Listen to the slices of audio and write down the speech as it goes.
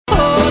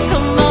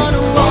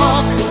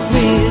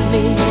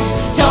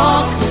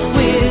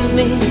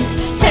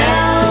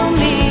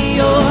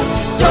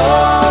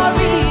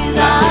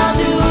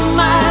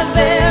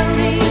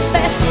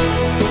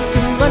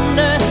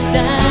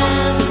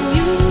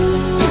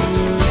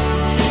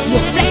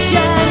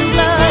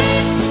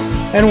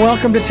And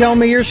welcome to Tell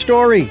Me Your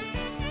Story.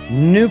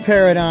 New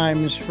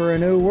paradigms for a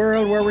new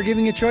world where we're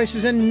giving you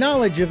choices and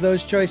knowledge of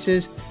those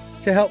choices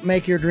to help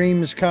make your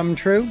dreams come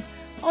true.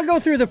 I'll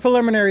go through the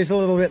preliminaries a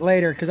little bit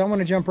later because I want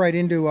to jump right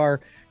into our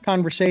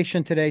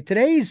conversation today.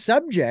 Today's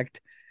subject,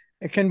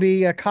 it can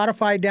be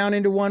codified down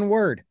into one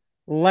word: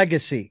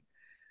 legacy.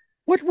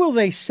 What will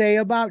they say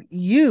about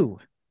you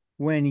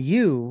when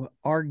you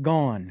are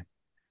gone?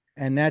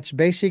 And that's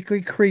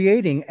basically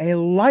creating a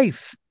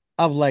life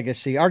of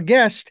legacy. Our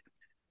guest,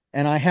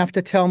 and I have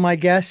to tell my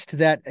guest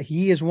that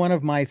he is one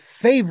of my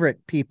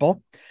favorite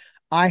people.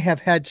 I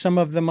have had some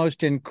of the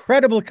most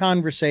incredible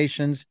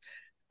conversations,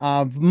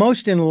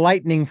 most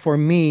enlightening for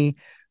me,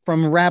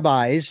 from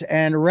rabbis.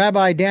 And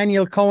Rabbi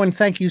Daniel Cohen,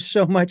 thank you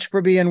so much for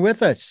being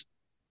with us.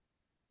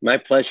 My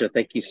pleasure.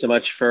 Thank you so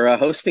much for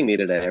hosting me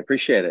today. I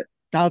appreciate it.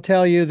 I'll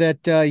tell you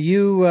that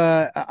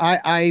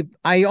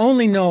I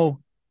only know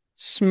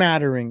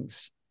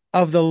smatterings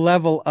of the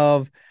level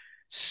of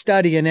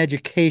study and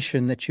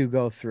education that you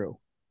go through.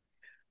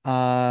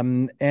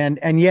 And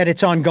yet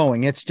it's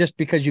ongoing. It's just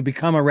because you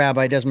become a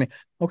rabbi doesn't mean,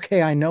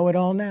 okay, I know it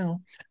all now.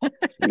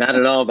 Not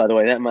at all, by the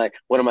way.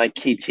 One of my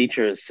key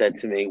teachers said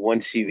to me,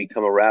 once you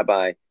become a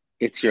rabbi,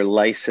 it's your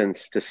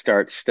license to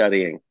start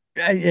studying.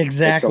 It's a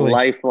Exactly.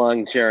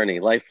 lifelong journey,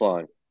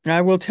 lifelong.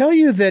 I will tell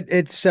you that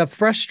it's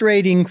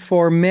frustrating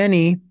for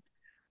many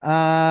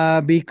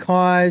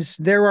because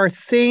there are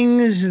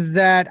things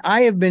that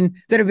have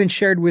been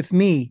shared with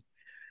me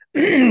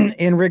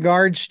in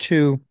regards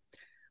to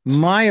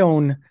my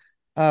own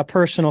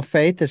personal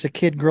faith as a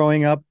kid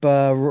growing up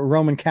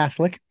Roman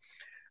Catholic,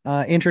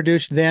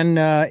 introduced then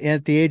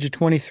at the age of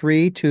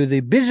 23 to the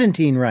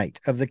Byzantine Rite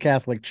of the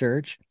Catholic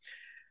Church,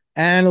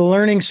 and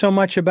learning so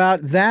much about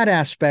that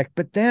aspect.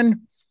 But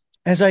then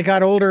as I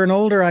got older and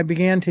older, I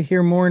began to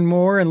hear more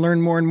and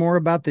learn more and more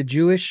about the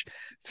Jewish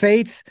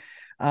faith,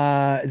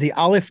 the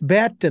Aleph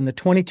Bet and the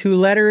 22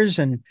 letters,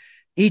 and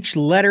each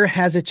letter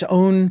has its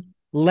own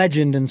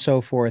legend and so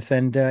forth.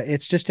 And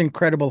it's just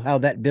incredible how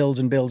that builds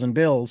and builds and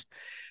builds.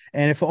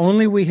 And if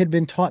only we had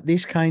been taught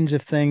these kinds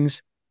of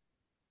things,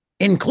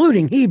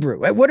 including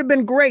Hebrew, it would have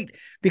been great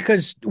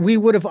because we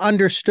would have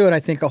understood, I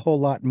think, a whole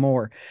lot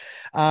more.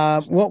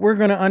 What we're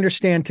going to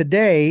understand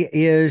today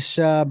is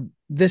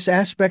this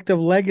aspect of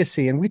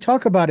legacy, and we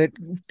talk about it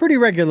pretty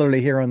regularly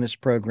here on this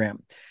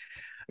program.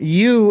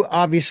 You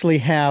obviously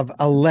have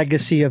a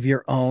legacy of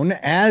your own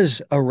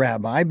as a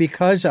rabbi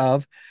because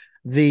of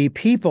the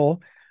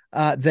people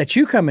that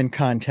you come in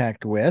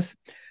contact with,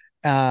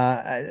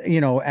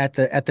 at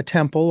the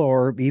temple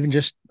or even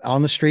just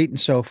on the street and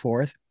so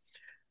forth,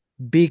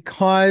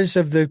 because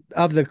of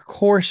the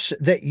course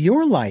that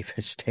your life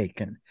has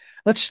taken.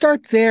 Let's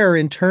start there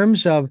in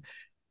terms of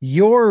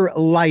your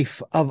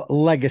life of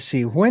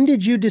legacy. When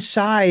did you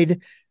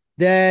decide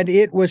that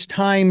it was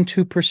time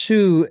to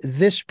pursue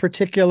this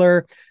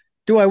particular,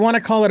 do I want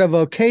to call it a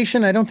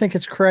vocation? I don't think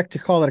it's correct to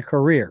call it a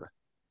career.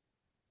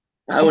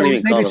 I Or wouldn't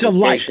even maybe call it's it a a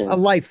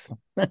vocation. life.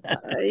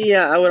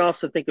 Yeah, I would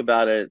also think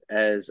about it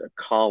as a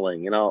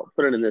calling, and I'll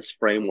put it in this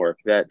framework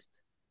that,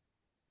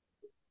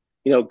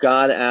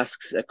 God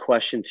asks a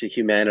question to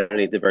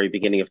humanity at the very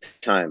beginning of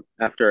time.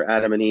 After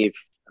Adam and Eve,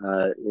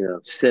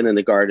 sin in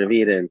the Garden of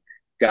Eden,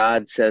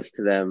 God says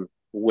to them,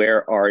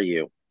 "Where are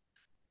you?"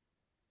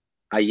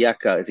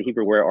 Ayeka is a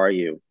Hebrew, "Where are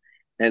you?"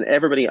 And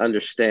everybody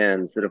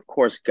understands that, of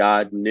course,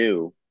 God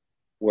knew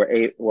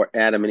where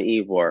Adam and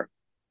Eve were,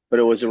 but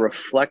it was a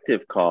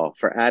reflective call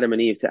for Adam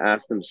and Eve to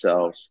ask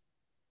themselves,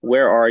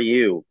 "Where are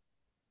you?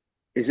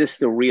 Is this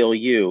the real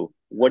you?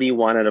 What do you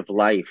want out of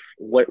life?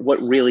 What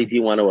really do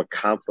you want to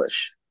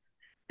accomplish?"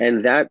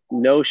 And that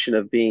notion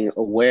of being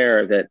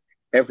aware that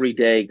every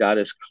day God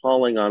is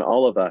calling on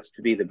all of us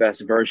to be the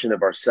best version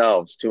of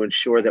ourselves, to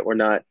ensure that we're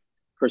not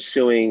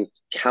pursuing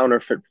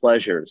counterfeit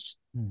pleasures,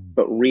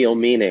 but real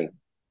meaning,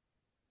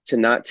 to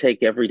not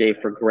take every day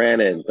for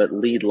granted, but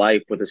lead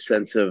life with a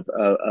sense of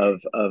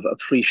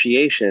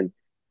appreciation,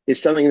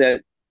 is something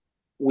that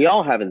we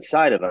all have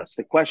inside of us.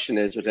 The question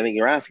is, which I think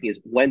you're asking,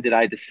 is when did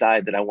I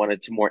decide that I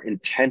wanted to more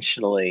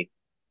intentionally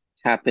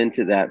tap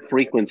into that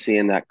frequency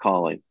and that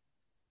calling?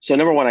 So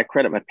number one, I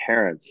credit my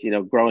parents.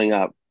 Growing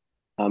up,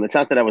 it's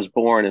not that I was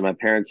born and my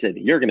parents said,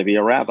 "You're going to be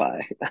a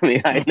rabbi." I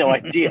mean, I had no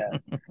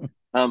idea.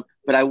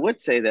 But I would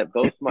say that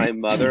both my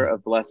mother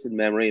of blessed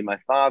memory and my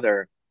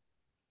father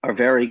are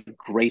very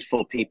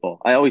grateful people.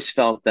 I always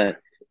felt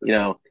that,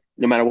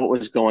 no matter what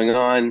was going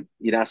on,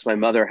 you'd ask my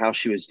mother how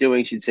she was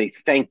doing. She'd say,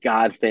 "Thank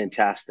God,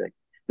 fantastic."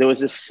 There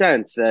was a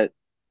sense that,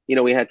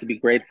 we had to be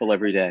grateful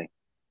every day.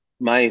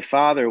 My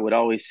father would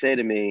always say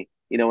to me,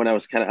 when I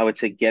was I would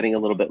say, getting a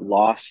little bit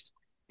lost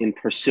in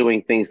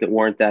pursuing things that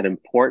weren't that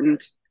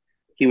important,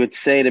 he would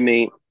say to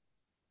me,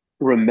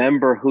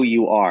 "Remember who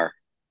you are.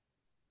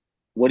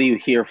 What are you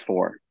here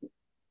for?"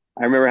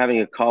 I remember having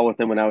a call with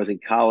him when I was in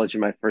college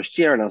in my first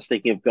year, and I was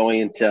thinking of going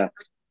into,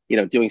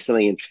 doing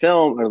something in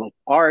film or like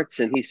arts.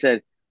 And he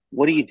said,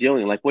 "What are you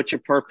doing? Like, what's your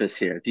purpose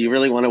here? Do you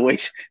really want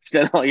to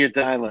spend all your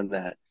time on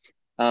that?"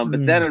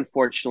 But then, Mm.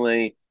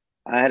 unfortunately,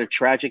 I had a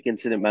tragic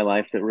incident in my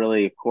life that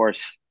really, of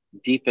course,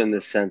 deepened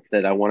the sense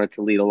that I wanted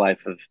to lead a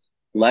life of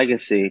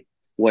legacy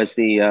was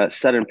the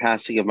sudden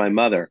passing of my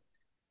mother.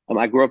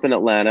 I grew up in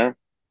Atlanta.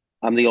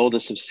 I'm the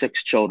oldest of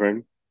six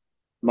children.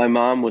 My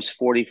mom was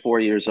 44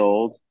 years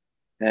old,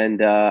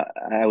 and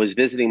I was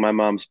visiting my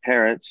mom's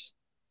parents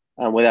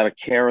without a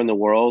care in the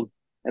world.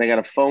 And I got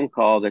a phone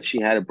call that she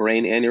had a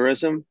brain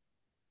aneurysm.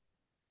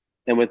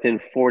 And within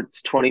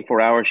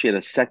 24 hours, she had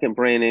a second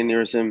brain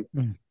aneurysm.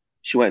 Mm.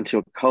 She went into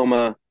a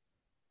coma,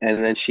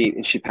 and then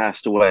she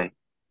passed away.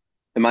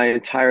 And my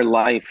entire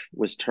life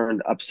was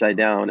turned upside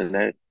down. And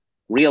I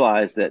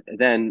realized that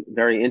then,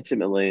 very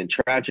intimately and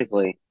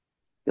tragically,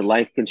 that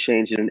life can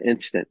change in an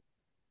instant.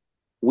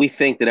 We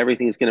think that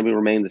everything is going to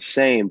remain the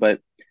same,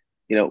 but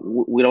we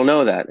don't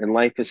know that, and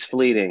life is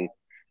fleeting.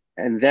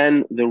 And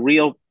then the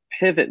real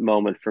pivot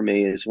moment for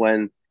me is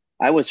when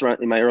I was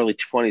in my early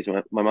 20s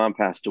when my mom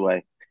passed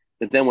away.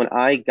 But then when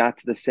I got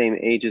to the same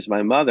age as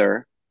my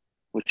mother,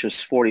 which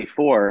was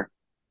 44,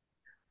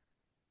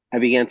 I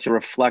began to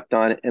reflect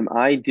on, am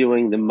I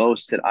doing the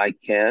most that I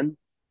can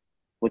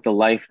with the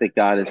life that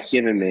God has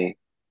given me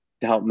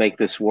to help make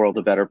this world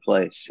a better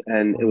place?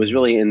 And it was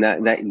really in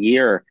that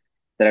year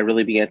that I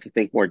really began to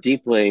think more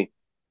deeply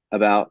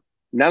about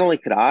not only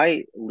could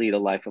I lead a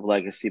life of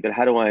legacy, but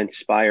how do I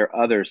inspire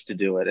others to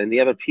do it? And the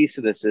other piece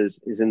of this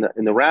is in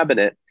the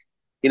rabbinate.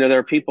 There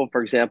are people,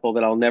 for example,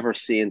 that I'll never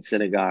see in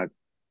synagogue.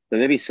 But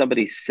maybe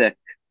somebody's sick,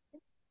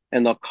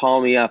 and they'll call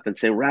me up and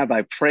say,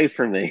 "Rabbi, pray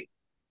for me."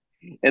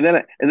 And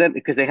then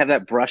because they have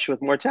that brush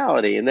with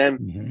mortality, and then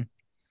Mm-hmm.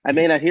 I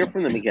may not hear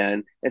from them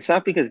again. It's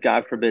not because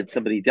God forbid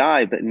somebody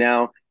die, but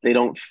now they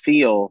don't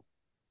feel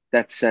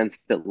that sense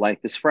that life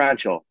is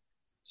fragile.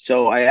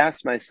 So I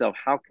asked myself,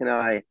 how can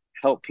I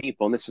help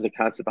people? And this is the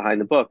concept behind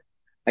the book.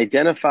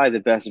 Identify the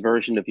best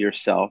version of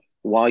yourself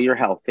while you're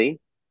healthy,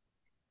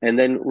 and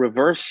then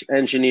reverse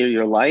engineer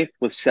your life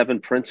with 7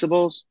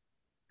 principles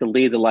to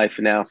lead the life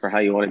now for how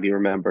you want to be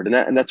remembered.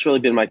 And that's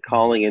really been my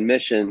calling and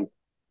mission,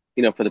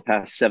 for the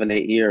past 7,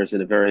 8 years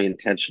in a very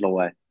intentional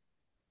way.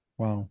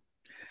 Wow.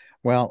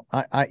 Well,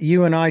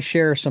 you and I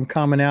share some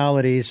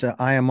commonalities.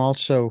 I am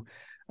also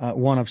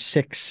one of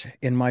six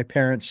in my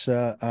parents'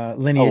 Oh,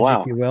 lineage, if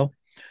wow. you will.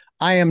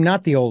 I am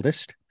not the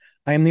oldest.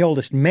 I am the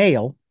oldest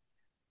male,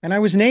 and I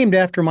was named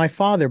after my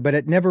father, but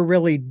it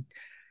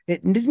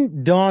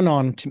didn't dawn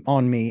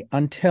on me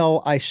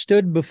until I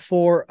stood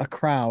before a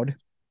crowd,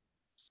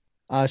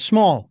 a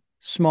small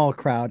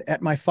crowd,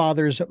 at my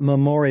father's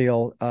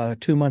memorial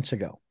 2 months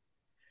ago,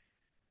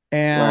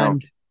 Wow.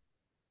 and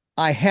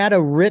I had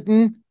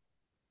a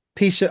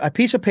piece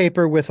of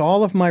paper with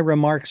all of my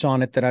remarks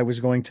on it that I was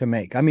going to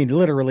make. I mean,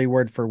 literally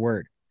word for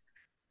word.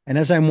 And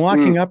as I'm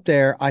walking Mm, up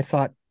there, I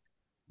thought,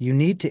 you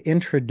need to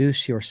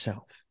introduce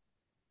yourself.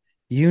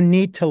 You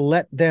need to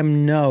let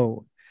them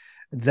know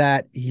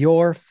that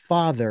your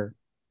father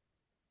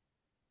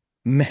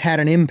had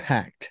an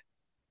impact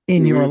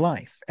in your hmm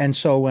life. And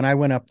so when I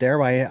went up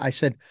there, I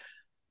said,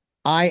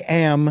 I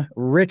am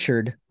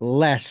Richard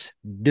Les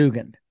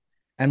Dugan.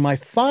 And my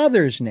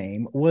father's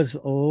name was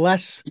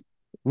Les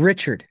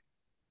Richard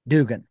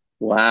Dugan.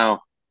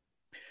 Wow.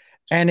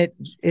 And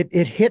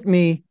it hit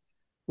me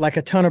like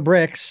a ton of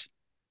bricks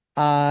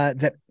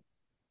that,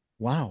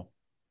 wow,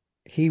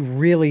 he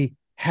really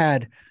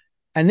had.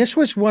 And this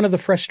was one of the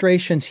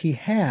frustrations he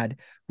had,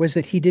 was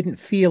that he didn't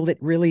feel that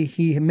really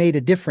he made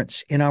a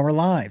difference in our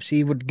lives.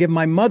 He would give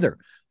my mother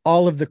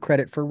all of the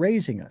credit for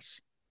raising us.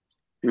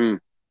 Mm,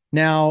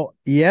 Now,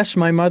 yes,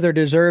 my mother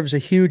deserves a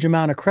huge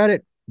amount of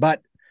credit,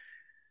 but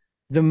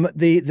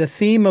the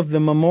theme of the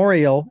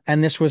memorial,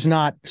 and this was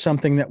not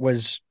something that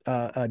was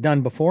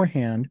done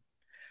beforehand,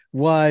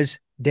 was,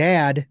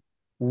 Dad,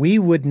 we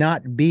would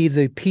not be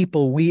the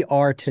people we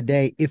are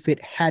today if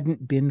it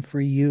hadn't been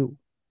for you.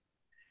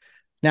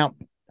 Now,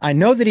 I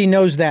know that he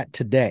knows that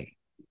today,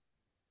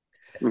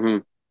 hmm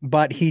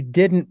but he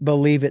didn't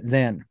believe it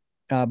then,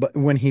 but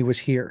when he was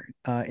here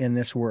in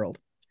this world.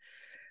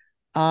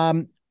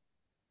 Um,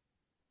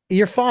 is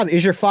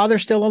your father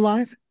still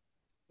alive?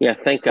 Yeah,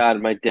 thank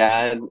God. My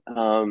dad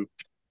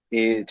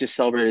is just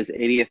celebrated his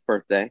 80th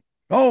birthday.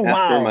 Oh,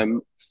 After wow. my,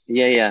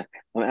 yeah, yeah.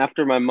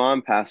 After my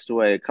mom passed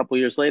away, a couple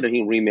years later,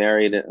 he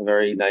remarried a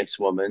very nice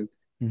woman.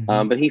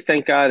 Mm-hmm. But he,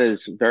 thank God,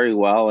 is very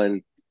well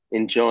and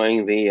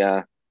enjoying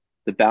the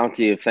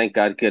bounty of, thank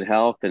God, good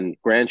health and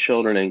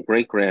grandchildren and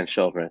great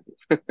grandchildren.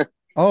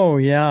 Oh,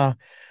 yeah.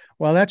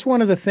 Well, that's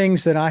one of the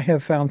things that I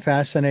have found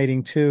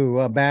fascinating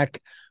too.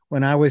 Back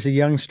when I was a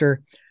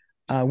youngster,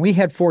 we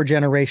had four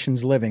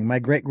generations living: my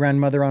great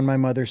grandmother on my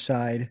mother's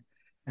side,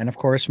 and of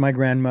course, my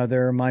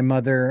grandmother, my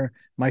mother,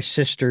 my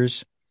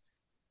sisters.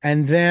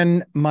 And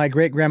then my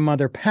great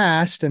grandmother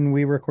passed, and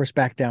we were, of course,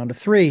 back down to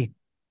three.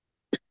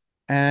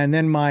 And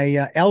then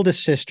my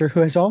eldest sister,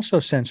 who has also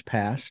since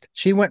passed,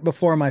 she went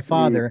before my Mm,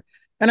 father.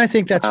 And I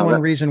think that's wow,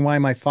 one reason why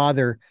my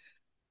father,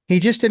 he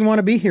just didn't want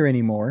to be here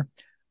anymore.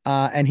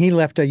 And he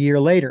left a year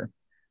later.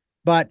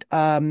 But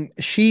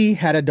she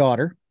had a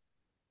daughter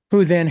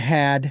who then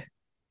had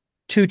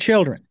two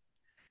children.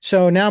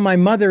 So now my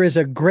mother is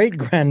a great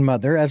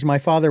grandmother, as my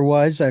father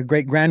was a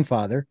great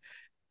grandfather.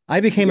 I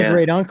became a Yeah.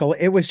 great uncle.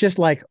 It was just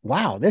like,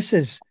 wow,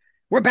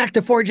 we're back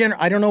to four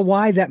generations. I don't know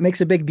why that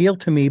makes a big deal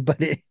to me, but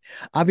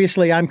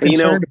obviously I'm But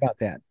concerned about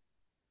that.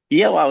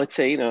 yeah, well, I would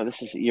say,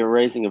 you're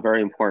raising a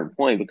very important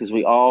point because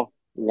we all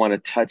want to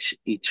touch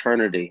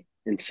eternity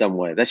in some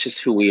way. That's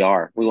just who we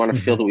are. We want to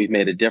feel Mhm. that we've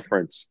made a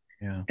difference.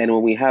 Yeah. And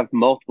when we have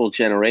multiple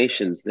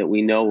generations that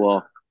we know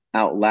will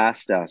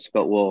outlast us,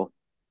 but will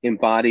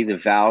embody the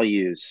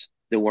values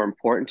that were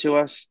important to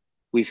us,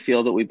 we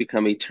feel that we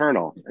become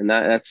eternal. And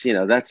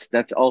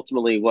that's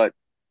ultimately what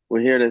we're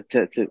here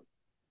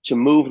to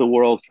move the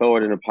world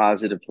forward in a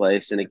positive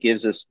place. And it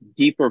gives us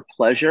deeper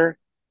pleasure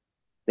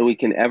that we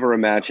can ever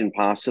imagine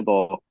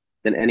possible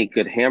than any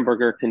good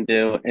hamburger can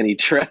do, any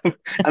trip.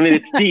 I mean,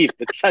 it's deep.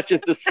 It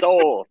touches the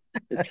soul.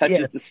 It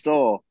touches the Yes.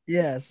 soul.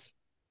 Yes.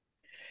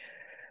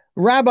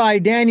 Rabbi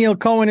Daniel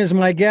Cohen is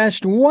my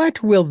guest.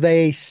 What will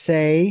they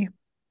say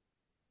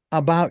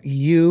about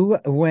you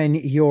when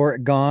you're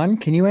gone?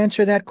 Can you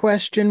answer that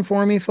question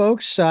for me,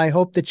 folks? I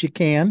hope that you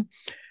can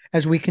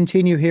as we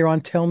continue here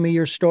on Tell Me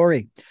Your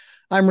Story.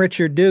 I'm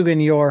Richard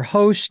Dugan, your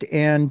host,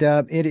 and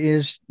it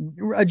is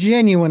a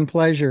genuine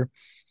pleasure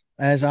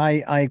as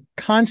I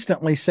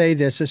constantly say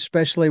this,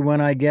 especially when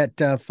I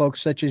get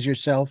folks such as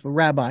yourself, a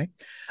rabbi,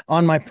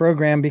 on my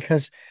program,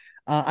 because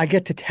I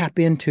get to tap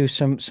into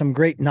some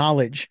great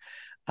knowledge.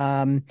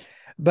 Um,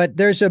 but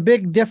there's a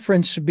big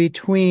difference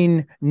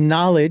between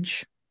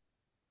knowledge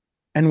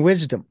and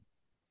wisdom.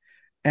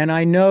 And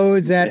I know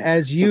that Yeah.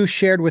 as you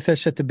shared with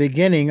us at the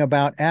beginning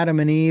about Adam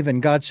and Eve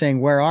and God saying,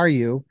 "Where are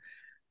you?"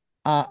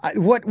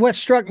 What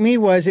struck me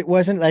was it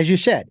wasn't, as you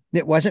said,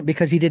 it wasn't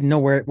because he didn't know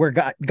where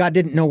God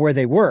didn't know where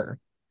they were.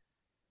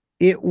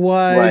 It Right.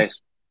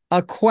 was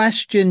a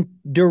question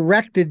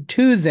directed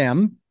to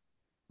them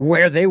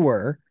where they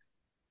were.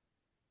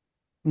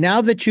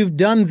 Now that you've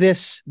done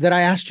this that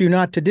I asked you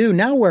not to do,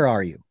 now where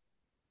are you?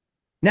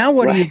 Now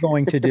what are you Right.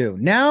 going to do?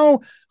 Now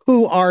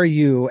who are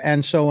you?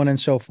 And so on and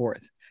so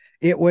forth.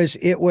 It was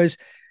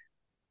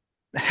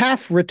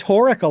half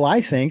rhetorical,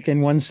 I think,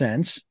 in one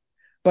sense,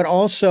 but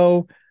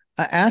also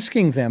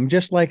asking them,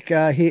 just like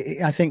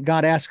I think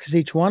God asks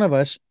each one of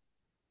us,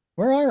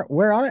 where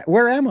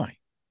am I?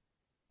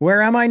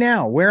 Where am I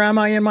now? Where am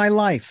I in my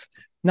life?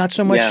 Not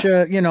so much,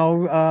 Yeah.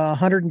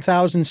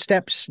 100,000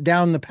 steps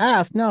down the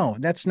path. No,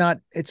 that's not.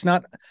 It's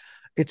not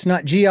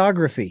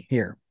geography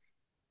here.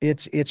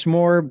 It's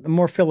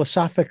more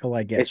philosophical,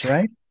 I guess. It's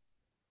Right?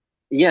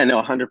 Yeah, no,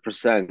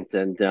 100%.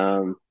 And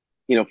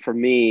for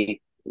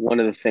me, one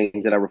of the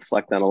things that I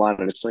reflect on a lot,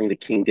 and it's something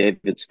that King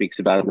David speaks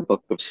about in the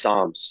book of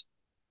Psalms.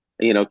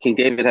 King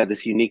David had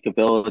this unique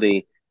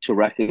ability to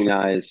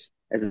recognize,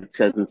 as it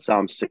says in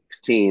Psalm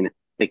 16,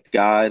 that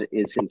God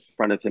is in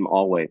front of him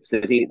always,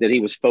 that he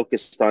was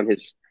focused on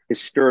his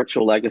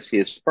spiritual legacy,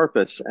 his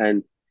purpose.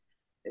 And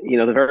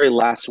the very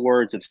last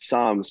words of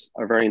Psalms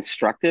are very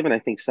instructive, and I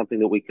think something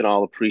that we can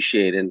all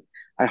appreciate. And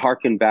I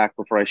hearken back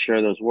before I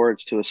share those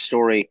words to a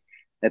story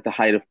at the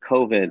height of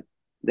COVID.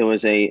 There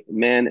was a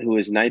man who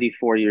was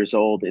 94 years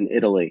old in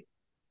Italy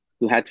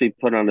who had to be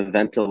put on a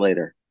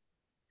ventilator.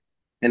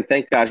 And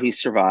thank God he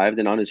survived.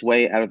 And on his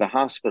way out of the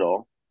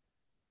hospital,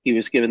 he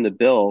was given the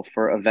bill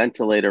for a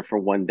ventilator for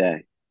one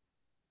day.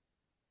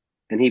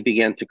 And he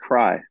began to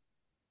cry.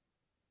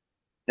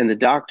 And the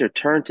doctor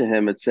turned to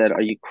him and said,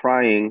 "Are you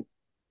crying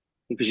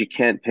because you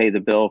can't pay the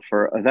bill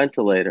for a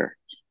ventilator?"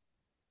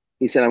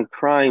 He said, "I'm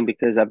crying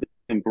because I've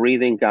been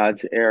breathing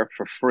God's air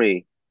for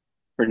free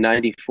for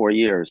 94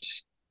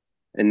 years.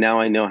 And now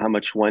I know how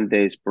much one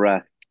day's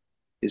breath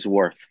is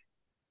worth."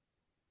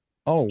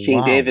 Oh, King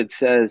wow. David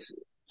says,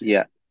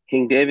 yeah,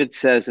 King David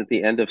says at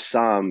the end of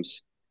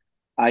Psalms,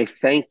 "I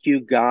thank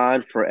you,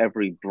 God, for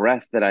every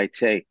breath that I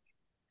take."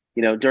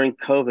 During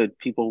COVID,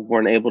 people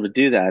weren't able to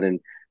do that. And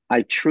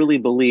I truly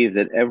believe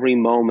that every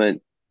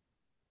moment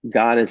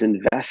God is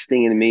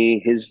investing in me,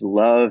 his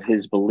love,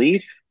 his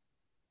belief,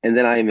 and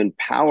then I am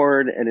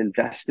empowered and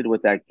invested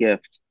with that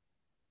gift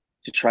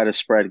to try to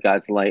spread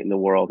God's light in the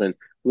world. And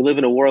we live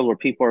in a world where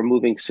people are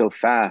moving so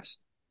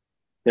fast,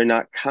 they're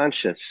not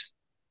conscious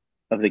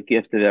of the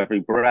gift of every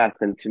breath.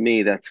 And to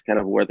me, that's kind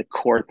of where the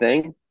core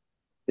thing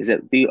is,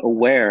 that be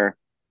aware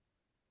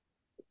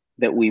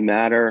that we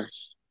matter,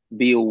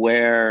 be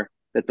aware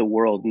that the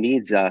world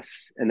needs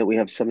us and that we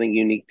have something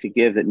unique to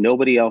give that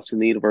nobody else in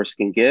the universe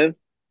can give.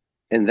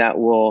 And that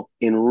will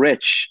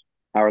enrich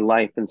our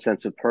life and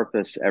sense of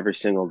purpose every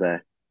single day.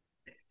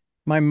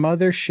 My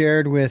mother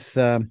shared with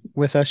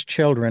us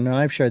children, and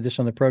I've shared this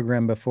on the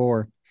program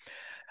before,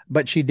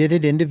 but she did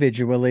it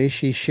individually.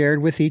 She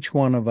shared with each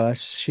one of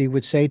us. She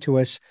would say to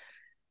us,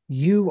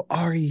 "You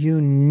are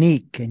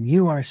unique and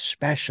you are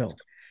special."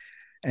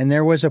 And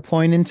there was a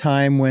point in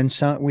time when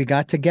we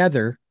got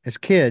together as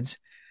kids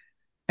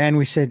and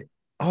we said,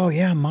 "Oh,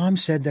 yeah, Mom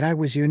said that I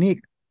was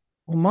unique."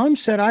 Well, Mom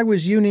said I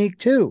was unique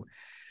too.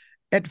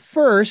 At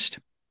first,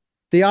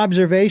 the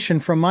observation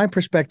from my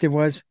perspective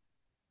was,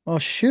 well,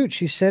 shoot,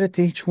 she said it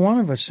to each one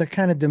of us. That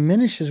kind of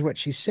diminishes what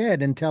she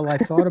said until I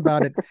thought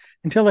about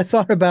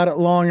it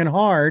long and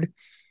hard.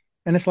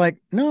 And it's like,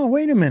 no,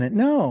 wait a minute.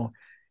 No,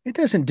 It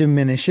doesn't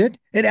diminish it.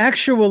 It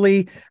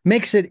actually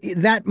makes it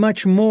that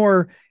much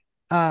more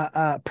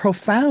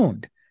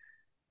profound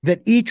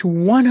that each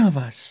one of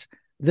us,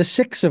 the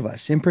six of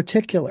us in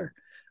particular,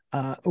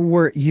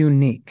 were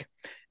unique.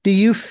 Do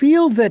you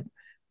feel that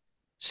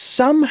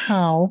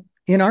somehow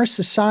in our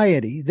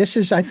society, this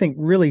is, I think,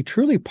 really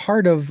truly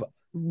part of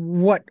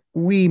what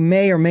we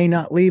may or may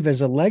not leave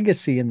as a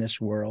legacy in this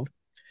world?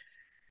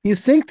 You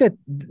think that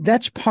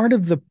that's part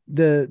of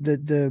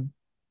the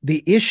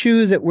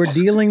issue that we're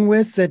dealing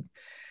with, that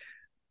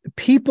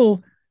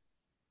people,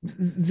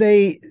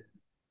 they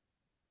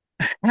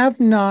have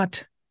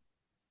not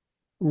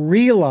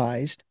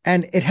realized,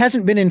 and it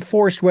hasn't been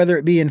enforced, whether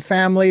it be in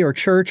family or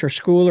church or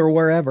school or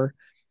wherever,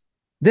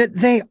 that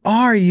they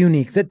are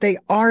unique, that they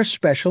are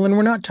special. And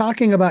we're not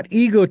talking about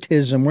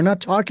egotism. We're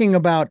not talking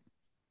about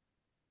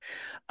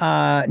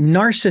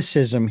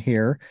narcissism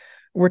here.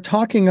 We're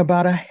talking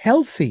about a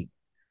healthy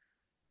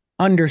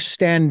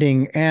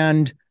understanding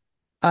and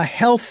a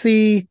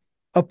healthy,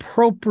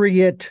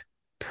 appropriate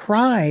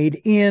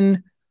pride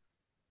in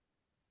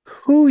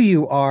who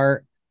you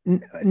are,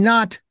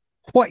 not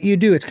what you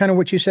do. It's kind of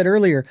what you said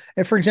earlier.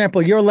 And for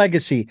example, your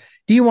legacy.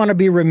 Do you want to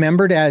be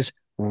remembered as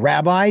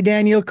Rabbi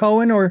Daniel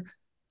Cohen, or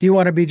do you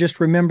want to be just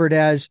remembered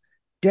as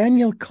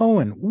Daniel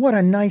Cohen? What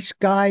a nice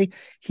guy.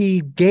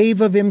 He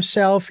gave of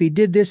himself. He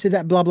did this and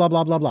that, blah, blah,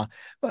 blah, blah, blah.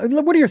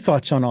 What are your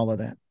thoughts on all of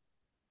that?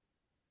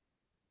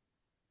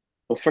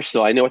 Well, first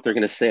of all, I know what they're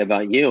going to say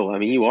about you. I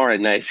mean, you are a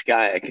nice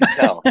guy. I can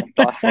tell, a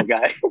thoughtful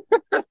guy.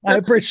 I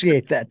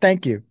appreciate that.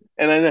 Thank you.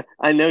 And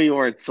I know you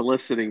weren't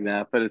soliciting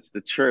that, but it's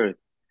the truth.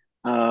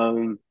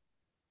 Um,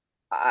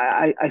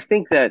 I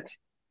think that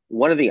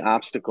one of the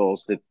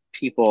obstacles that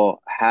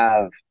people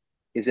have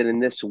is that in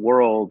this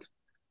world,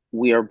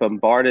 we are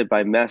bombarded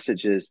by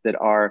messages that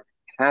our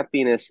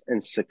happiness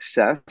and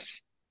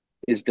success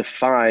is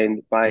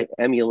defined by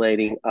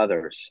emulating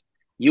others.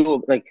 You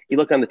will, like, you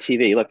look on the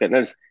TV, you look at,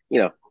 notice,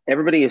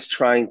 everybody is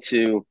trying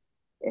to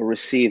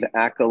receive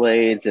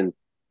accolades and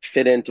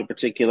fit into a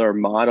particular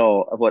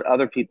model of what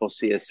other people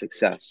see as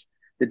success.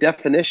 The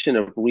definition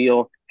of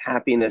real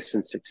happiness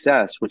and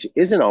success, which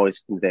isn't always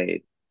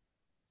conveyed,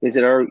 is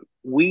that are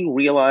we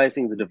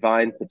realizing the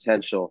divine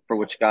potential for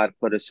which God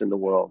put us in the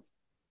world?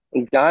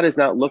 And God is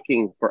not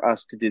looking for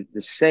us to do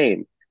the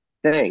same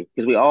thing,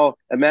 because we all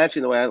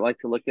imagine, the way I like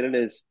to look at it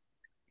is,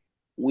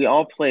 we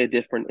all play a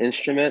different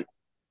instrument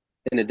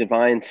in a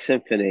divine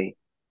symphony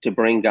to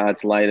bring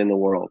God's light in the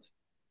world.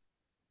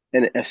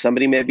 And if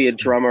somebody may be a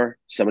drummer,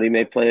 somebody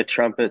may play a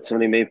trumpet,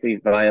 somebody may be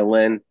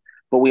violin,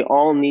 but we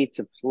all need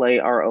to play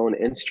our own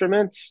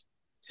instruments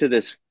to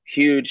this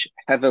huge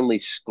heavenly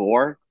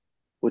score,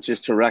 which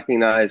is to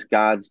recognize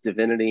God's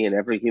divinity in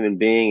every human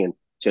being and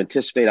to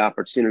anticipate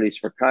opportunities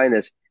for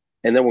kindness.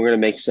 And then we're going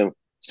to make some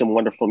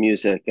wonderful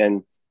music.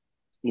 And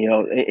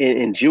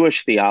in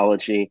Jewish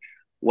theology,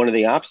 one of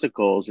the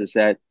obstacles is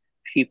that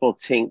people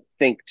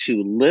think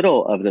too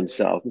little of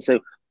themselves and say,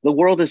 the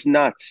world is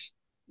nuts.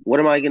 What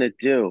am I going to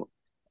do?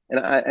 And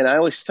I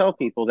always tell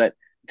people that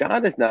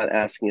God is not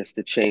asking us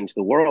to change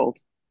the world,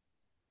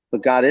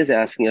 but God is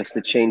asking us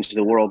to change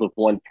the world of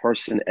one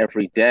person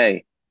every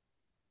day,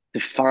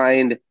 to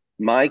find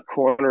my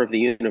corner of the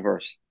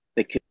universe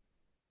that could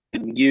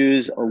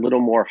use a little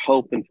more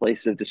hope in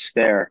place of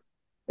despair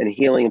and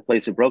healing in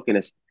place of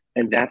brokenness.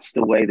 And that's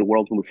the way the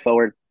world will move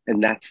forward.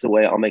 And that's the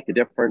way I'll make a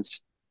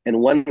difference. And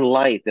one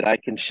light that I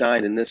can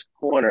shine in this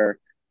corner,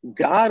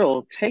 God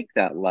will take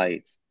that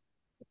light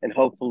and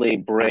hopefully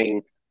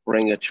bring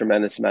a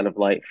tremendous amount of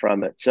light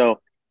from it. So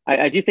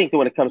I do think that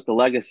when it comes to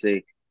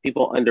legacy,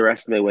 people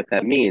underestimate what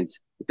that means.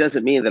 It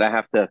doesn't mean that I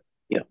have to,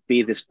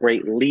 be this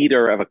great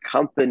leader of a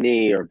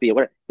company or be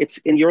whatever. It's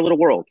in your little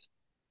world.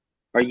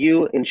 Are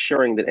you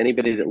ensuring that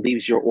anybody that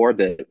leaves your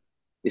orbit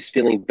is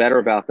feeling better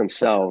about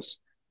themselves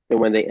than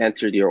when they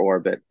entered your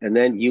orbit? And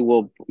then you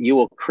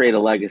will create a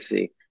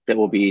legacy that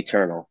will be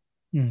eternal.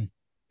 Hmm.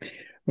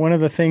 One of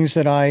the things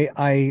that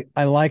I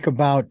like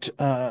about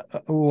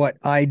what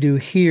I do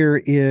here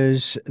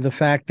is the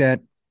fact that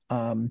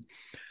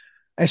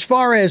as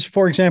far as,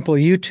 for example,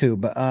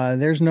 YouTube,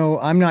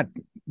 I'm not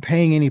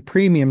paying any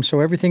premium, so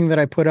everything that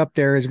I put up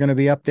there is going to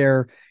be up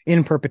there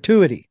in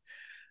perpetuity.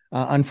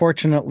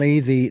 Unfortunately,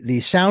 the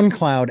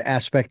SoundCloud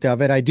aspect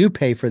of it, I do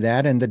pay for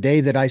that, and the day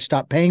that I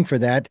stop paying for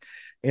that,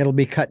 it'll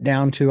be cut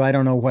down to, I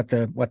don't know what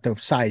the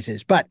size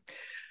is, but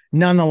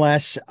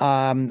nonetheless,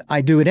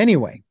 I do it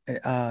anyway,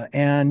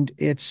 and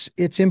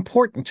it's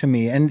important to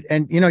me.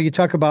 And you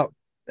talk about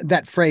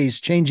that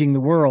phrase, changing the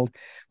world.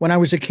 When I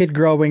was a kid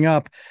growing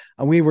up,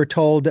 we were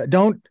told,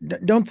 don't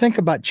think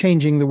about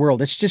changing the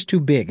world. It's just too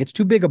big. It's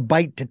too big a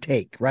bite to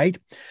take, right?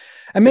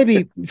 And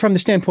maybe from the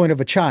standpoint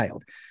of a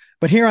child.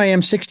 But here I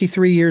am,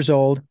 63 years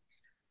old,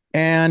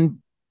 and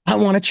I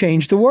want to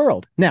change the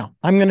world. Now,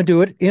 I'm going to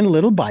do it in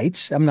little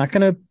bites. I'm not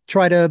going to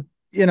try to,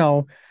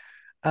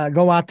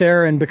 go out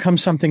there and become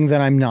something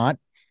that I'm not.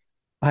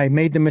 I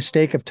made the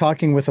mistake of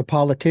talking with a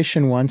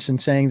politician once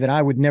and saying that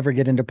I would never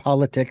get into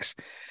politics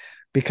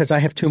because I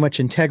have too much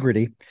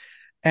integrity.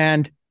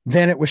 And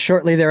Then it was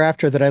shortly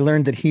thereafter that I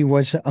learned that he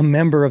was a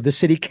member of the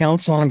city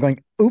council. And I'm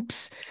going,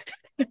 oops.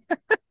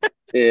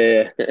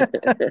 Yeah.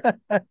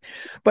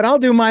 But I'll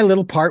do my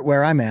little part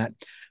where I'm at.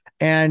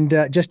 And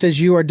just as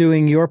you are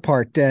doing your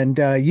part. And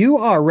you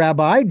are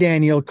Rabbi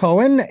Daniel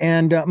Cohen.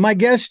 And my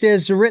guest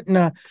has written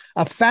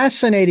a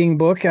fascinating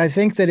book. I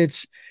think that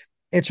it's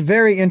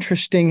very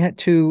interesting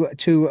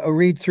to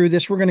read through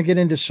this. We're going to get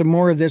into some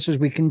more of this as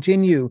we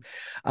continue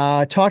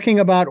talking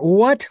about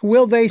what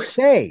will they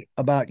say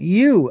about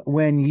you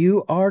when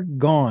you are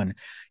gone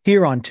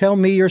here on Tell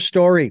Me Your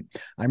Story.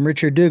 I'm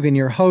Richard Dugan,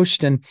 your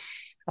host, and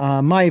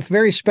my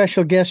very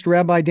special guest,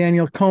 Rabbi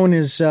Daniel Cohen,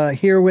 is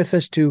here with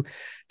us to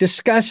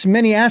discuss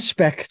many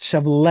aspects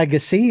of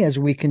legacy as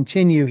we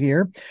continue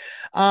here.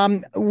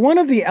 One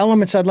of the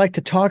elements I'd like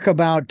to talk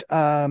about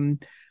that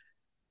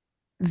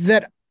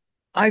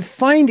I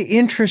find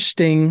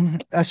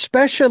interesting,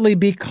 especially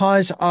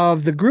because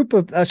of the group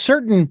of a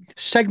certain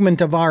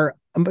segment of our,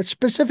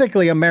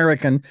 specifically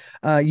American,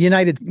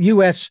 United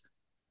U.S.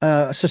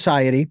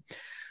 Society,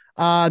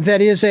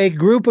 that is a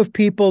group of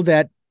people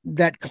that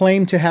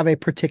claim to have a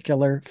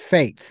particular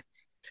faith,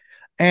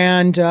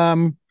 and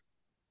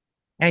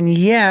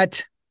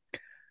yet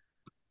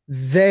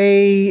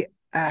they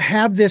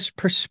have this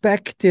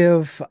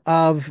perspective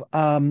of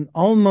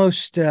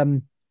almost.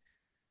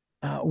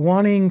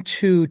 Wanting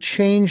to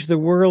change the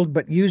world,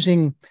 but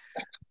using,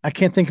 I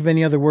can't think of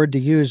any other word to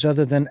use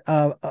other than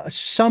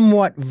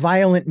somewhat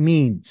violent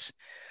means.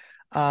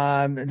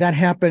 That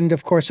happened,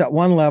 of course, at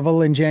one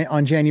level on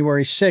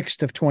January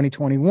 6th of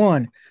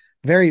 2021.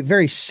 Very,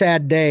 very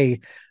sad day.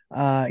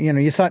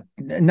 You thought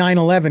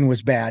 9/11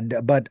 was bad,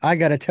 but I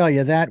got to tell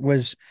you,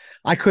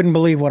 I couldn't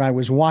believe what I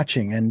was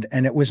watching. And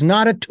it was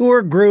not a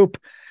tour group.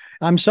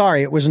 I'm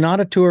sorry, it was not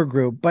a tour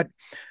group, but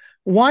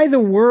why the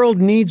world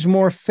needs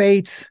more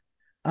faith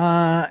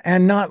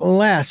and not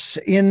less,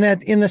 in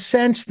the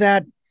sense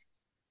that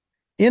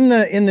in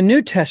the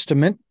New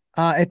Testament,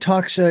 it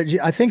talks.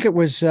 I think it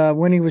was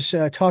when he was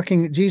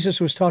talking. Jesus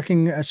was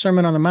talking a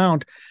Sermon on the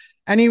Mount,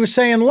 and he was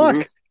saying, Mhm.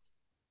 "Look,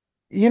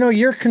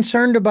 you're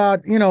concerned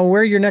about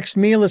where your next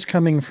meal is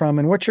coming from,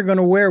 and what you're going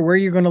to wear, where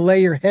you're going to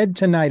lay your head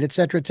tonight, et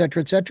cetera, et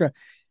cetera, et cetera.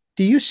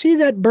 Do you see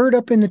that bird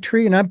up in the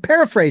tree?" And I'm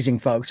paraphrasing,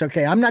 folks.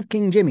 Okay, I'm not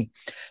King Jimmy.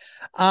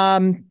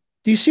 Do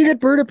you see that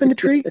bird up in the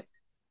tree?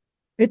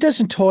 It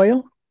doesn't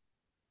toil.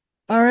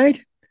 All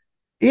right.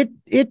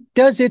 It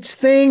does its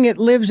thing. It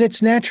lives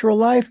its natural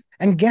life.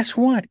 And guess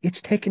what?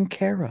 It's taken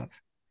care of.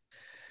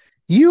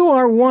 You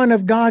are one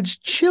of God's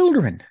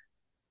children.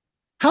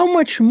 How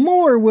much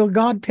more will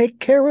God take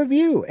care of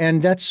you?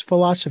 And that's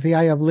philosophy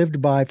I have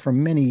lived by for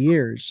many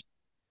years.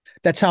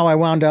 That's how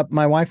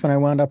my wife and I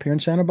wound up here in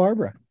Santa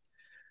Barbara.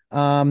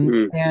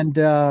 Mm. And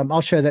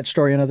I'll share that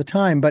story another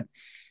time. But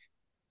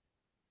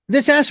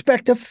this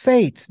aspect of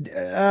faith,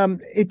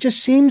 it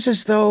just seems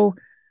as though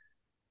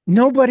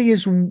nobody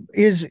is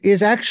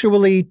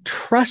actually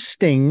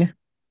trusting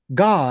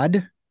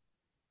God,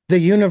 the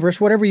universe,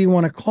 whatever you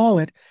want to call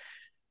it,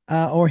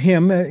 or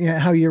him,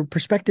 how your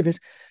perspective is.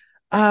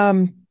 They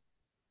don't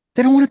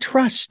want to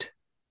trust.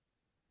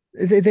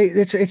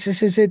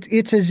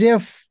 It's as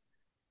if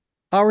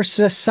our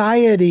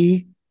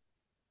society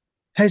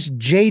has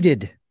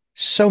jaded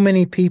so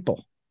many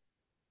people.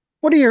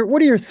 What are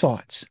your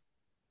thoughts?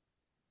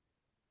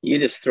 You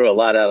just throw a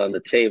lot out on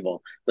the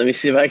table. Let me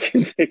see if I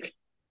can think.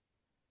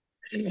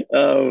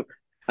 Um,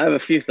 I have a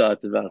few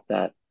thoughts about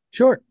that.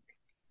 Sure.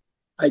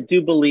 I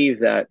do believe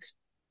that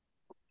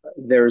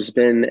there's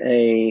been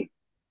a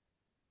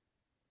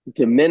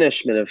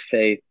diminishment of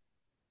faith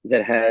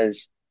that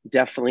has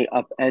definitely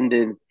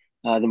upended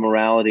the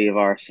morality of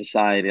our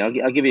society.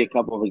 I'll give you a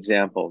couple of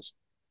examples.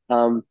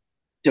 Um,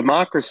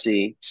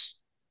 Democracy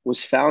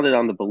was founded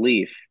on the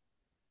belief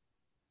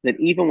that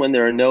even when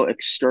there are no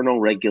external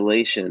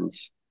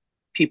regulations,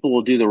 people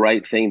will do the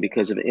right thing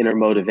because of inner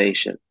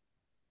motivation.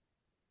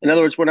 In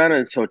other words, we're not in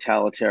a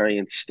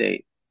totalitarian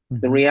state.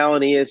 The Mm-hmm.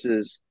 reality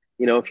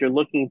if you're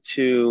looking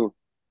to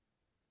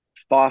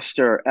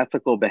foster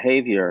ethical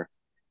behavior,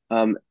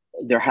 um,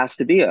 there has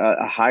to be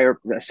a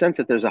sense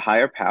that there's a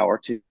higher power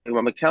to whom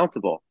I'm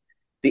accountable.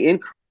 The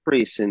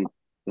increase in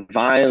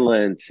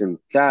violence and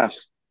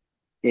theft,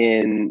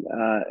 in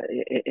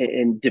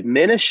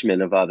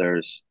diminishment of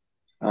others,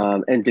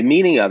 and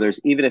demeaning others,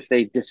 even if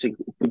they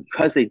disagree,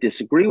 because they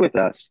disagree with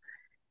us,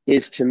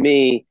 is to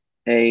me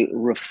a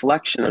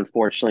reflection,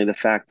 unfortunately, the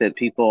fact that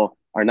people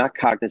are not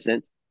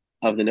cognizant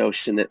of the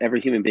notion that every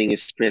human being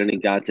is created in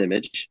God's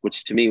image,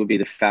 which to me would be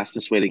the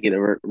fastest way to get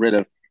rid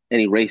of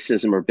any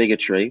racism or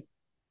bigotry,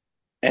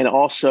 and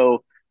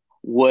also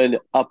would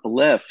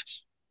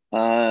uplift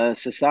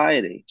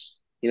society.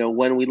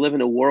 When we live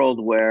in a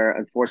world where,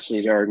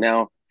 unfortunately, there are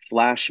now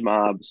flash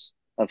mobs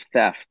of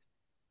theft,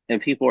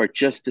 and people are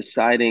just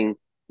deciding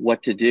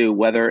what to do,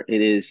 whether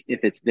it is if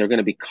it's they're going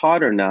to be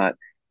caught or not,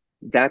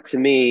 that to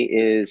me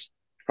is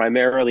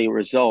primarily a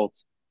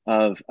result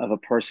of a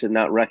person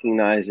not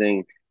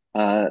recognizing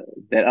uh,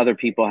 that other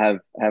people have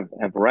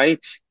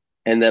rights,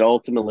 and that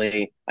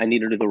ultimately I need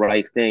to do the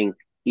right thing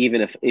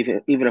even if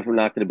we're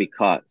not going to be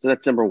caught. So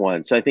that's number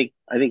one. So I think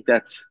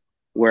that's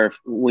where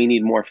we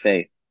need more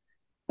faith.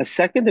 A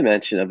second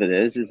dimension of it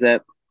is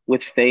that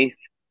with faith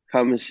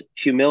comes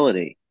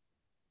humility.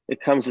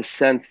 It comes a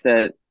sense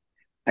that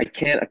I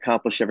can't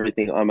accomplish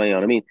everything on my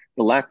own. I mean,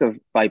 the lack of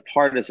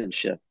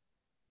bipartisanship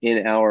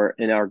in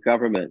our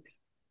government,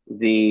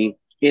 the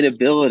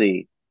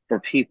inability for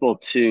people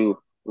to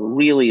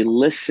really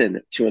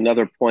listen to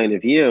another point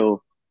of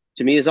view,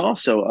 to me is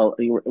also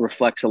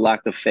reflects a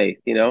lack of faith.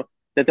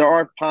 That there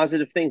are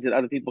positive things that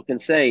other people can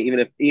say, even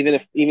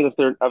if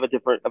they're of a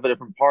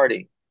different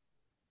party.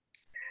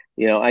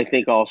 I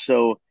think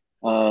also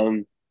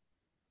um,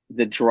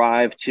 the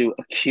drive to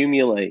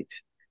accumulate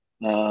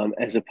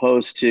as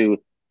opposed to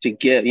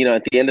give.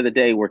 At the end of the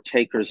day, we're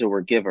takers or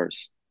we're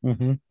givers.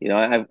 Mm-hmm.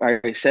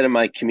 I said in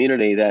my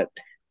community that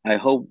I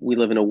hope we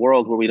live in a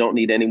world where we don't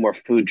need any more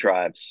food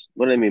drives.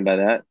 What do I mean by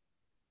that?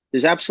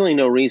 There's absolutely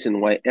no reason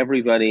why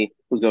everybody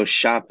who goes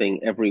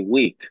shopping every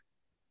week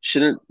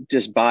shouldn't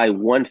just buy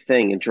one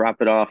thing and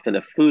drop it off in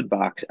a food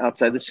box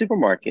outside the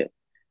supermarket.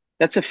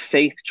 That's a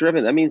faith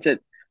driven. That means that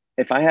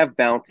if I have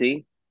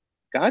bounty,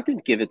 God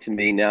didn't give it to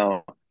me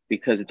now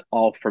because it's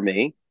all for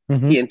me.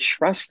 Mm-hmm. He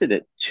entrusted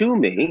it to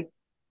me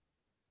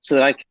so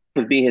that I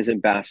could be his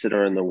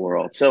ambassador in the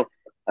world. So,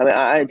 I mean,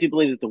 I do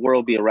believe that the world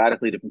will be a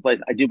radically different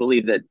place. I do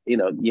believe that,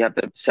 you have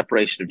the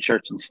separation of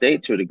church and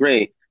state to a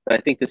degree, but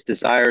I think this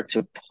desire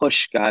to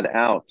push God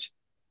out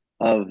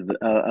of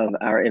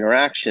our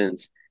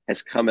interactions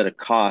has come at a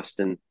cost.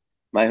 And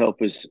my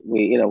hope is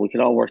we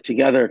can all work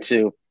together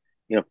to,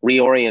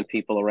 reorient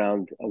people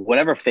around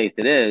whatever faith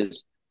it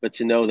is, but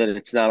to know that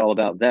it's not all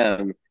about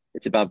them.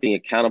 It's about being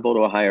accountable to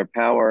a higher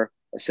power,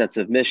 a sense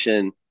of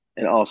mission,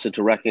 and also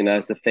to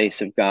recognize the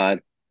face of God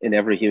in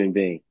every human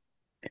being.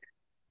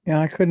 Yeah,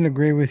 I couldn't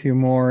agree with you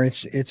more.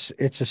 It's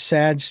a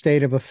sad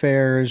state of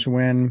affairs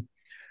when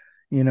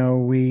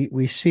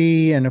we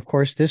see, and of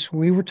course this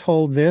we were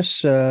told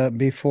this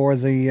before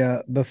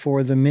the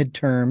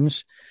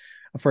midterms,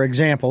 for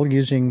example,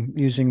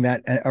 using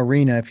that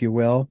arena, if you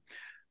will,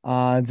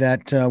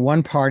 that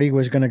one party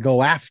was going to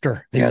go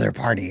after the other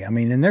party. I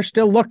mean, and they're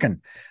still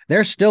looking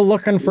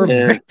for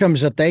Yeah.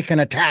 victims that they can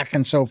attack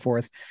and so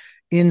forth,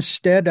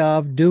 instead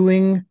of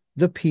doing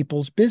the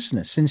people's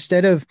business,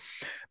 instead of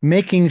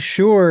making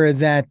sure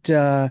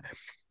that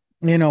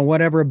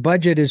whatever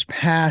budget is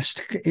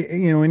passed,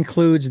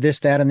 includes this,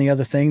 that, and the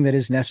other thing that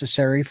is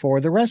necessary for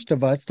the rest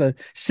of us, the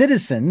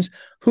citizens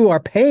who are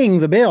paying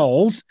the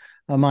bills,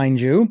 mind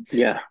you.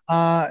 Yeah.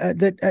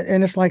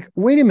 And it's like,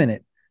 wait a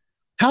minute,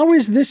 how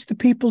is this the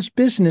people's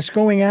business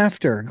going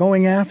after?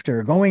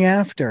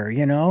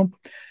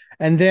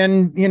 And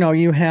then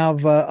you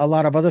have a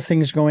lot of other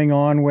things going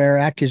on where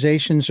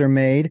accusations are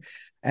made,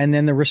 and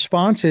then the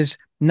response is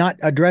not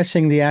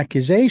addressing the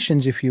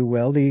accusations, if you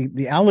will,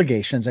 the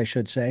allegations, I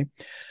should say,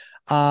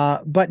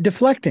 but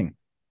deflecting.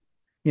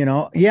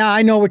 Yeah,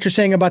 I know what you're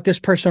saying about this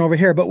person over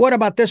here, but what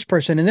about this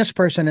person and this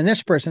person and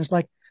this person? It's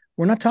like,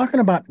 we're not talking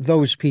about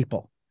those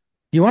people.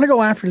 You want to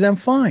go after them?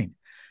 Fine.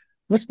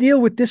 Let's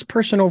deal with this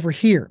person over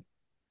here.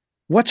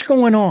 What's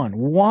going on?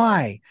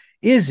 Why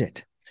is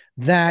it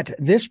that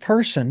this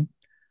person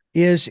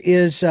is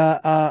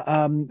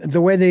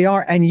the way they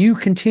are, and you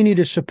continue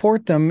to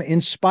support them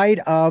in spite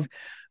of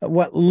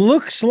what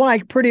looks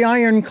like pretty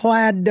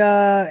ironclad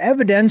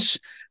evidence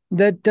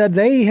that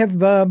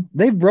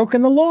they've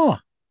broken the law?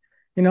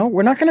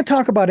 We're not going to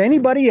talk about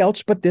anybody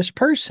else but this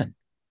person.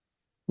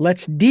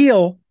 Let's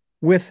deal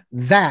with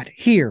that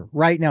here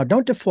right now.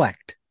 Don't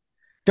deflect.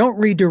 Don't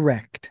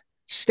redirect.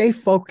 Stay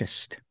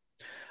focused.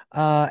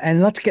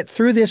 And let's get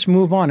through this,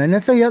 move on. And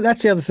that's the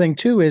other thing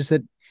too, is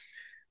that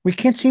we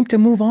can't seem to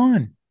move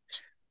on.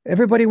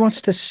 Everybody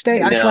wants to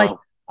stay. It's like,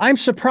 I'm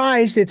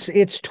surprised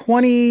it's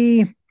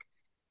 22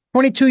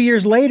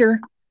 years later,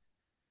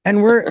 and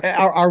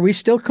are we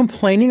still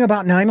complaining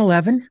about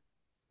 9/11?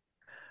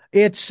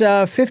 It's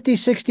 50,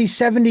 60,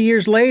 70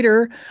 years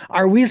later.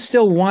 Are we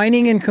still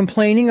whining and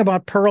complaining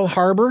about Pearl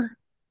Harbor?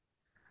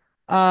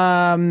 It's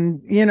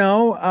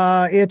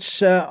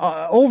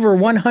over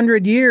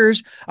 100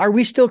 years. Are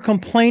we still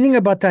complaining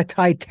about the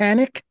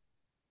Titanic?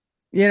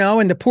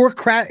 And the poor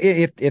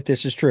if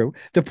this is true,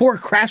 the poor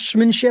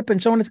craftsmanship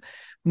and so on.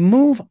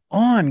 Move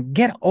on,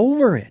 get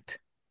over it.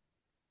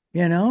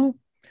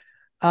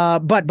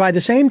 But by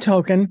the same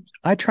token,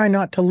 I try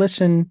not to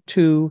listen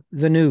to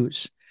the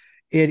news.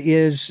 It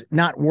is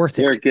not worth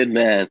it. You're a good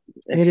man.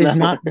 It is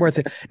not worth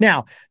it.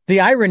 Now, the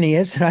irony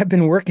is that I've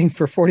been working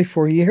for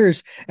 44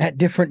 years at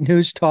different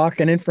news talk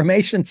and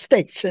information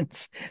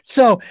stations.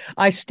 So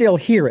I still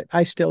hear it.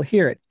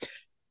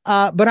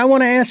 But I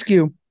want to ask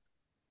you,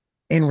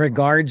 in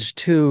regards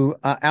to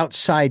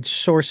outside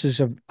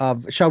sources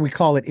of, shall we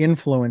call it,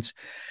 influence,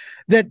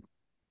 that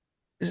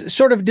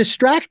sort of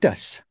distract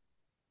us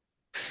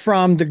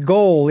from the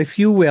goal, if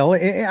you will.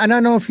 And I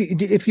don't know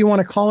if you want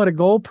to call it a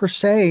goal per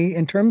se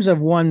in terms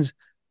of one's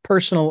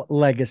personal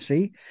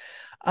legacy,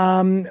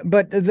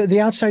 but the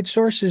outside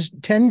sources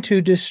tend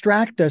to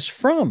distract us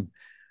from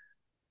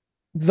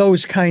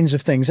those kinds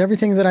of things,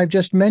 everything that I've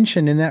just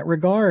mentioned in that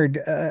regard.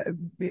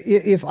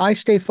 If I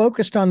stay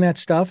focused on that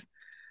stuff,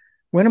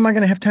 when am I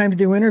going to have time to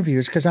do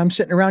interviews? Because I'm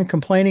sitting around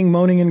complaining,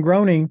 moaning, and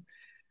groaning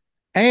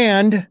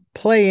and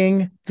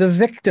playing the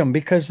victim,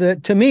 because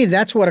to me,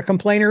 that's what a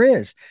complainer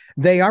is.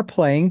 They are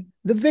playing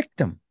the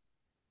victim.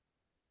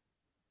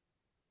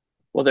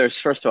 Well, there's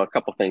first of all a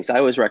couple things. I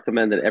always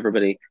recommend that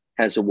everybody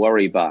has a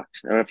worry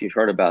box. I don't know if you've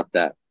heard about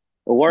that.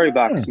 A worry Yeah.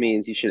 box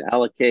means you should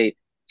allocate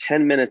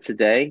 10 minutes a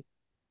day,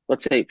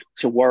 let's say,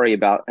 to worry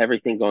about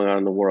everything going on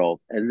in the world.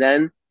 And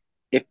then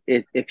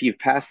if you've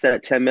passed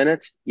that 10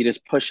 minutes, you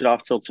just push it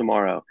off till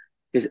tomorrow.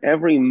 Because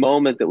every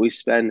moment that we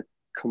spend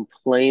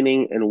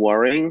complaining and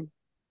worrying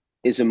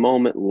is a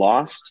moment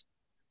lost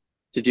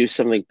to do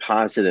something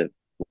positive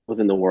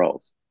within the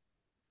world.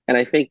 And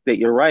I think that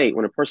you're right.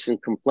 When a person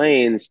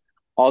complains,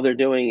 all they're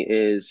doing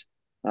is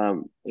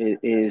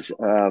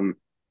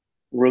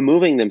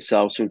removing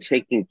themselves from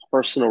taking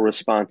personal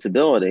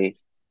responsibility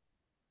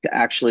to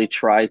actually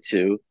try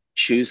to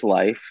choose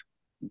life,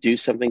 do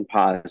something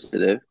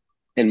positive,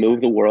 and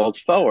move the world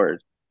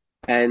forward.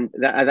 And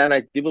that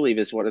I do believe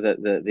is one of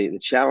the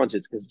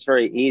challenges, because it's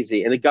very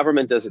easy. And the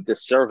government does a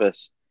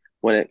disservice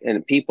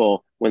and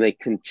people when they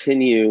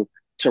continue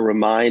to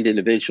remind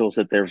individuals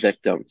that they're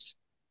victims.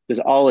 Because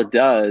all it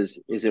does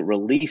is it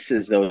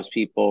releases those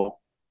people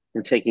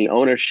from taking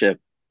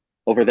ownership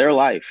over their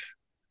life,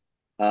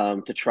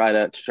 to try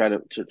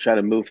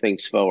to move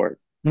things forward.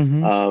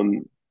 Mm-hmm.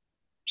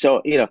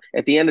 So,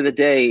 at the end of the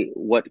day,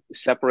 what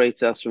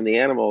separates us from the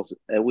animals,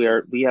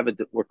 we're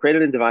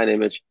created in divine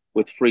image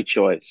with free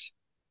choice.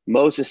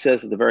 Moses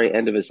says at the very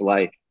end of his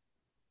life,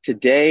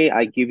 "Today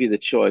I give you the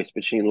choice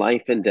between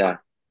life and death,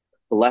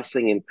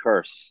 blessing and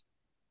curse."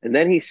 And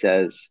then he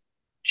says,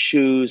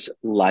 "Choose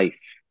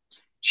life.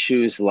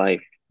 Choose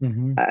life."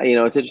 Mm-hmm.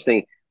 It's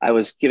interesting. I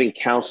was giving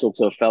counsel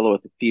to a fellow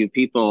with a few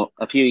people,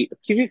 a few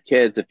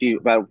kids,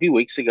 about a few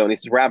weeks ago, and he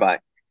says, "Rabbi,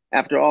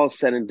 after all is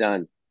said and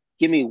done,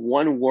 give me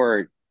one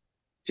word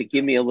to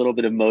give me a little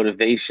bit of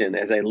motivation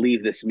as I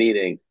leave this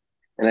meeting."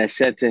 And I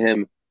said to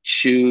him,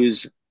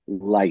 "Choose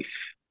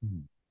life."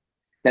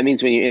 That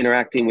means when you're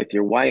interacting with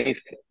your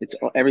wife, it's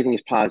everything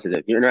is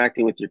positive. You're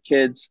interacting with your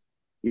kids,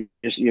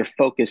 you're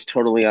focused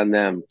totally on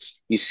them.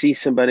 You see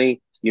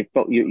somebody,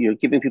 you're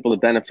giving people the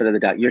benefit of the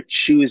doubt. You're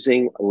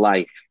choosing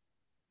life.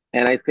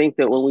 And I think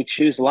that when we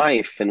choose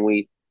life and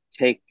we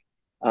take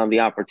the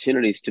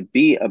opportunities to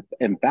be an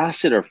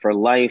ambassador for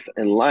life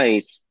and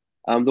light,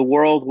 the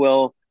world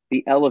will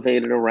be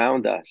elevated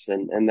around us.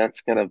 And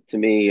that's kind of, to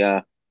me,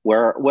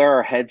 where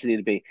our heads need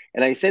to be.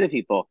 And I say to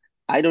people,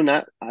 I mean,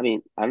 I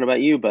don't know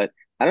about you, but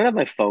I don't have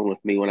my phone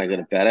with me when I go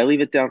to bed. I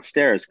leave it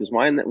downstairs, because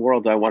why in the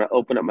world do I want to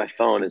open up my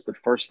phone as the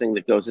first thing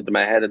that goes into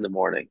my head in the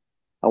morning?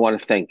 I want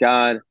to thank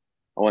God.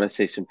 I want to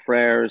say some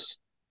prayers.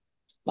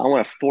 I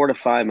want to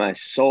fortify my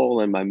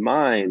soul and my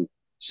mind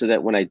so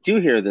that when I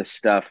do hear this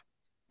stuff,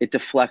 it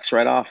deflects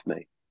right off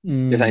me,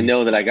 because I Mm.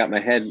 know that I got my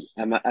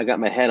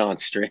head on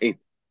straight.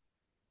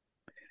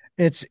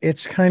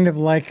 It's kind of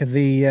like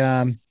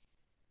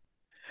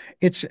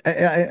it's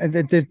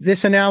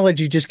this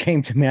analogy just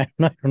came to me. I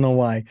don't know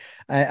why.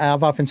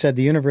 I've often said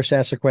the universe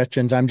asks the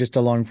questions. I'm just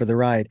along for the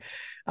ride.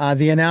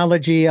 The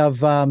analogy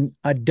of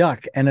a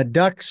duck, and a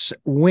duck's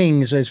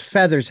wings, his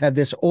feathers, have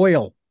this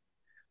oil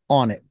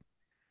on it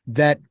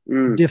that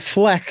Mm,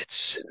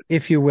 deflects,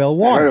 if you will,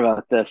 I heard water.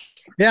 about this.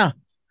 Yeah.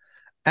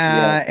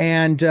 Yeah,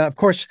 And of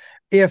course,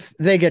 if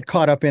they get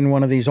caught up in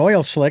one of these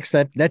oil slicks,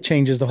 that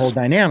changes the whole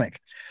dynamic.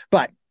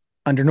 But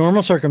under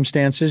normal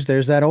circumstances,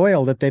 there's that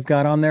oil that they've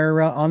got on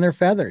their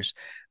feathers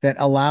that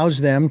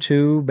allows them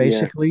to yeah.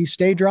 basically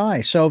stay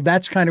dry. So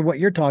that's kind of what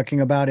you're talking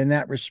about in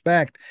that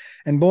respect.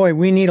 And boy,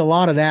 we need a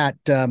lot of that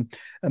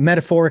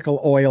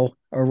metaphorical oil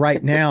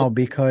right now,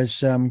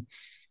 because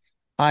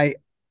I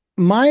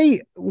my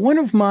one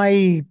of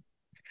my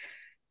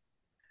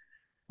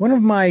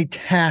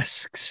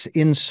tasks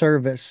in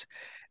service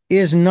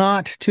is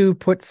not to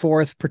put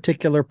forth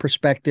particular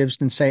perspectives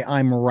and say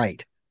I'm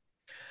right.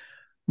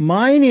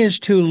 Mine is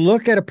to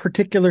look at a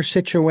particular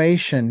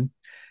situation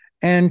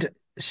and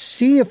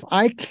see if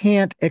I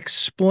can't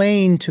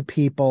explain to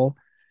people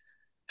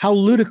how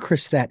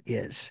ludicrous that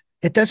is.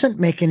 It doesn't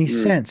make any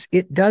Mm, sense.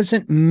 It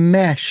doesn't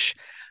mesh,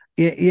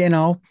 you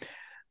know.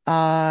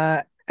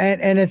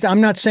 And it's,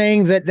 I'm not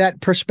saying that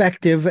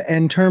perspective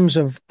in terms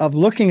of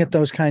looking at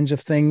those kinds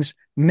of things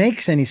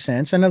makes any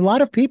sense. And a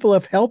lot of people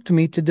have helped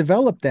me to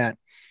develop that.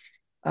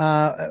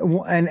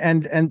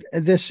 And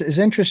this is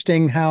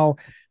interesting how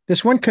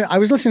I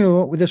was listening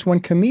to this one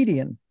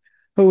comedian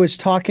who was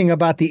talking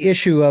about the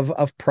issue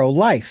of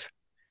pro-life,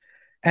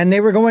 and they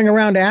were going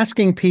around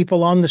asking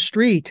people on the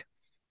street,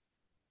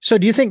 so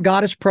do you think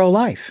God is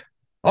pro-life?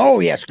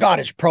 Oh, yes, God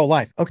is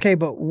pro-life. Okay,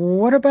 but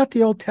what about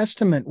the Old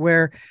Testament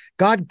where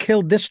God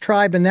killed this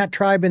tribe and that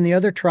tribe and the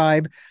other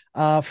tribe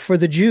for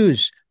the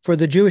Jews, for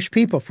the Jewish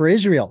people, for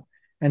Israel,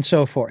 and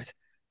so forth?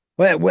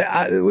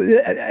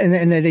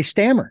 And they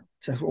stammer.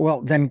 So,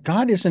 well, then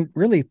God isn't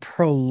really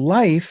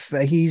pro-life.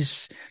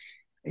 He's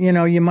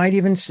You might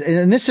even,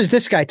 and this is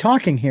this guy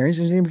talking here.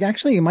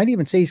 Actually, you might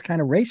even say he's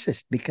kind of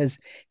racist because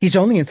he's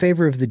only in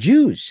favor of the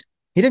Jews.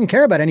 He didn't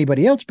care about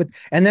anybody else.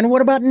 And then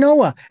what about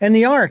Noah and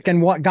the ark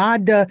and what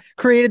God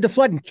created the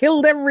flood and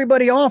killed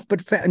everybody off,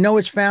 but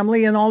Noah's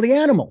family and all the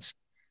animals?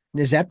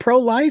 Is that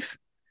pro-life?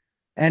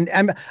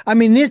 And I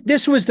mean,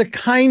 this was the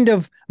kind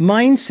of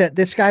mindset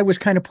this guy was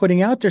kind of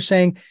putting out there,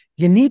 saying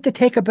you need to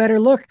take a better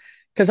look.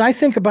 Because I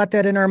think about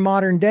that in our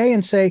modern day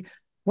and say,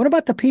 what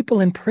about the people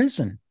in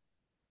prison?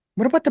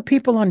 What about the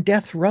people on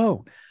death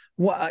row?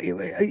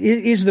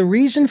 Is the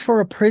reason for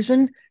a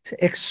prison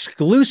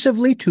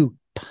exclusively to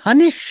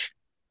punish?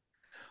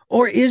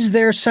 Or is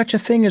there such a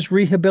thing as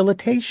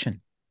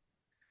rehabilitation?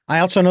 I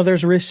also know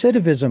there's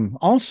recidivism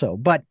also,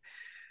 but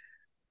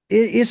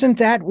isn't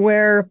that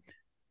where,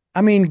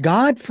 I mean,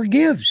 God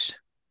forgives.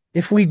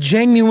 If we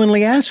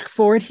genuinely ask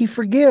for it, he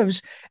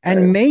forgives,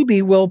 and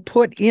maybe will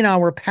put in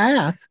our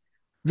path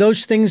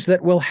those things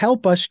that will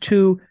help us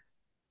to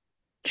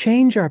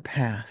change our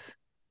path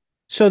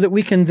so that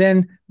we can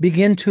then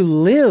begin to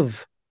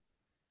live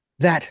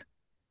that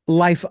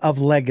life of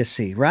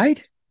legacy,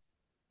 right?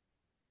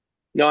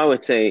 No, I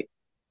would say,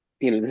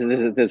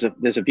 there's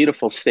a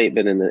beautiful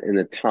statement in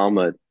the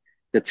Talmud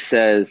that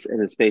says,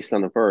 and it's based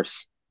on a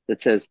verse that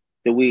says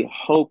that we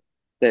hope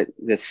that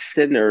the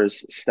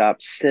sinners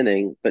stop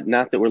sinning, but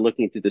not that we're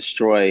looking to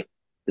destroy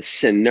the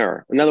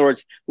sinner. In other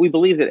words, we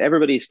believe that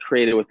everybody's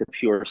created with a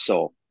pure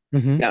soul.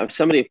 Mm-hmm. Now, if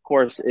somebody, of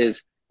course,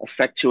 is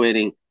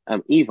effectuating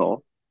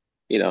evil,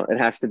 it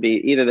has to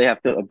be either they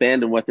have to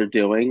abandon what they're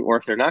doing, or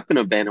if they're not going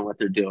to abandon what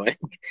they're doing,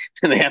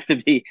 then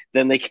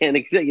they can't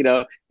exist.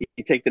 You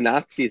take the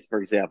Nazis,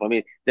 for example. I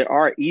mean, there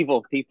are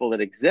evil people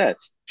that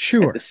exist. At the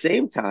Sure.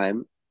 same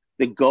time,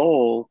 the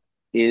goal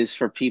is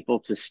for people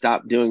to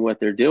stop doing what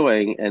they're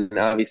doing and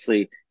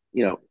obviously,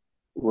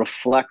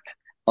 reflect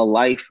a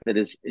life that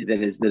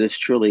is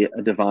truly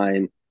a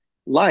divine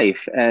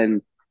life.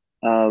 And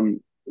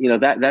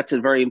that's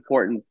a very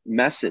important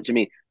message. I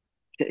mean,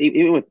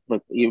 even with,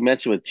 look, you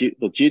mentioned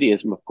with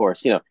Judaism, of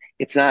course,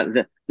 it's not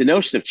the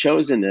notion of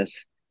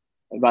chosenness.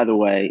 By the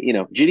way,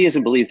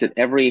 Judaism believes that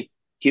every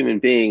human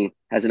being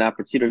has an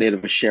opportunity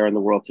to share in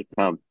the world to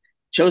come.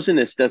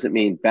 Chosenness doesn't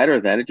mean better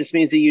than; it just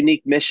means a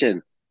unique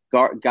mission,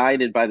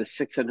 guided by the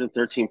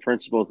 613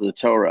 principles of the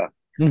Torah.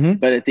 Mm-hmm.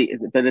 But at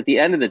the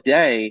end of the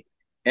day,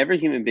 every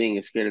human being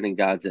is created in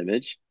God's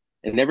image,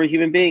 and every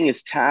human being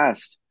is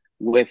tasked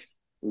with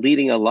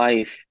leading a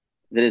life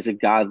that is a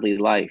godly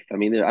life. I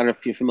mean, I don't know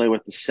if you're familiar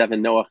with the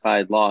 7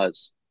 Noachic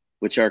laws,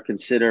 which are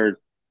considered,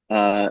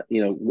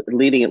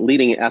 leading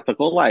an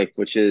ethical life,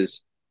 which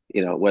is,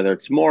 whether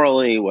it's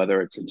morally,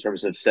 whether it's in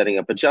terms of setting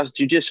up a just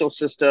judicial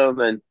system,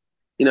 and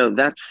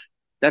that's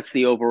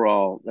the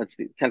overall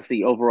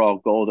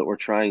goal that we're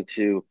trying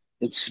to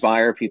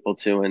inspire people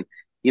to. And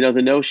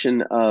the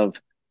notion of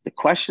the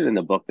question in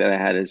the book that I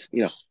had is,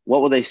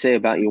 what will they say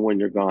about you when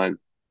you're gone?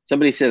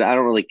 Somebody said, I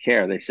don't really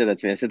care. They said that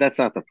to me. I said, that's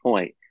not the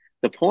point.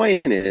 The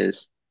point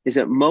is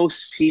that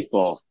most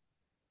people,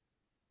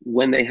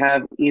 when they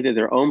have either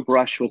their own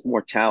brush with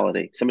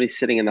mortality, somebody's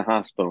sitting in the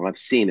hospital, I've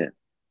seen it,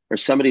 or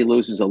somebody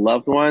loses a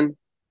loved one,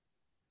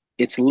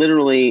 it's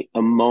literally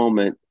a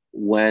moment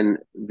when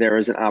there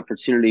is an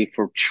opportunity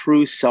for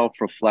true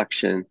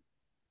self-reflection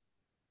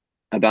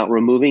about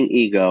removing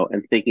ego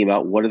and thinking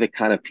about what are the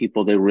kind of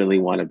people they really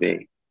want to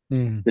be.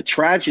 Mm. The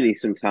tragedy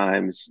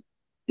sometimes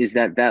is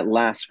that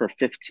lasts for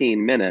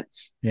 15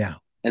 minutes. Yeah.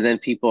 And then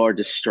people are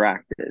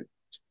distracted.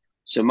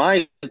 So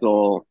my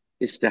goal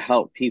is to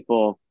help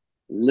people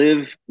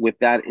live with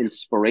that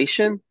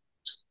inspiration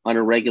on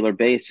a regular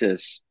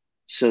basis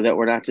so that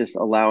we're not just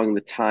allowing the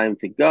time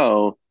to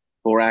go,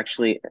 but we're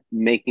actually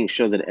making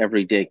sure that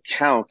every day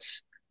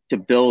counts to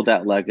build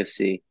that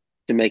legacy,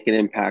 to make an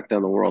impact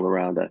on the world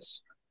around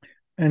us.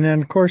 And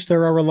then, of course,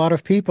 there are a lot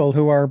of people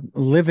who are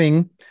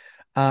living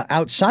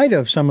outside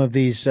of some of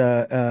these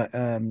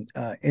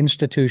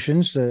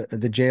institutions,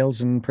 the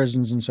jails and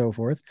prisons and so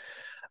forth,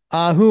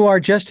 who are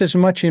just as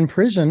much in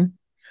prison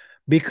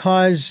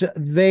because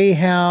they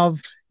have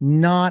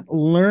not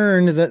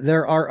learned that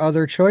there are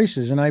other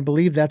choices. And I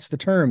believe that's the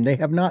term. They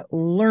have not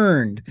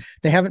learned.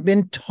 They haven't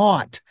been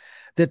taught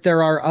that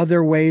there are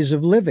other ways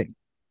of living.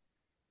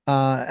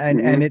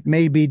 And it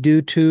may be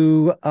due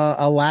to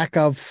a lack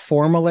of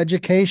formal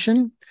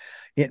education.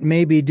 It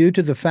may be due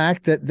to the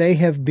fact that they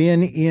have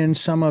been in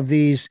some of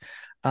these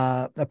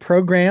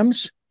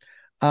programs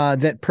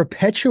that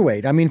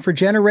perpetuate, I mean, for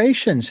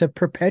generations have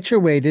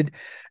perpetuated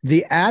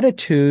the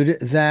attitude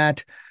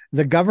that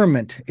the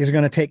government is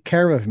going to take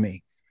care of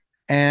me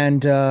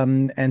and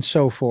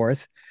so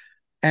forth.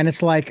 And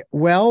it's like,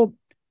 well,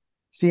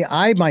 see,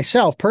 I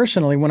myself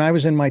personally, when I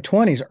was in my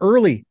 20s,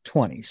 early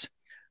 20s,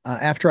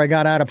 after I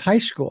got out of high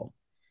school,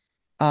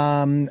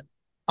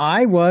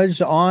 I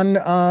was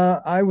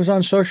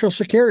on Social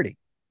Security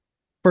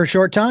for a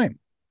short time.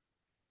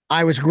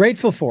 I was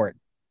grateful for it,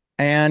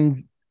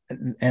 and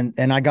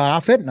I got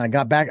off it, and I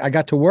got back. I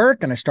got to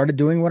work, and I started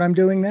doing what I'm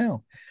doing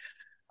now.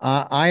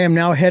 I am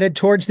now headed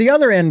towards the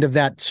other end of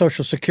that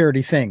Social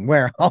Security thing,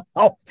 where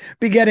I'll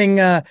be getting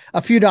a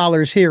few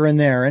dollars here and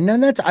there, and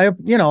then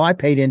I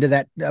paid into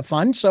that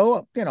fund,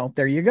 so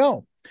there you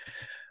go.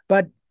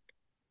 But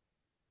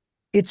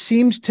it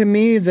seems to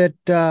me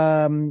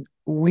that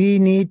we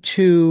need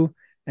to,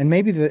 and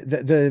maybe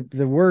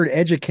the word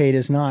educate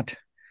is not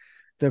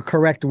the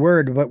correct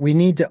word, but we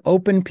need to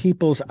open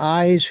people's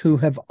eyes who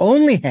have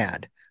only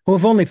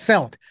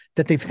felt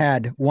that they've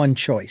had one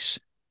choice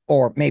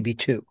or maybe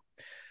two,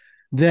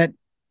 that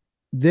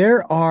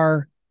there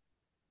are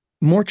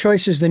more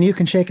choices than you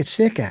can shake a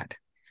stick at,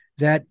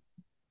 that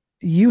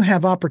you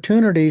have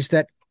opportunities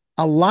that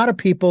a lot of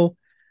people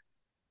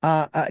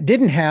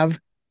didn't have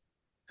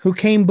who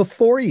came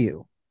before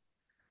you.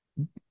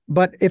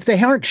 But if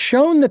they aren't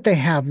shown that they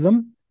have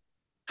them,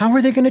 how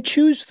are they going to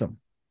choose them?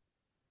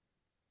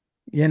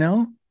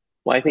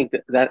 Well, I think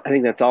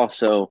that's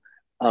also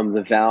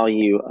the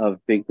value of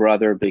big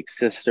brother, big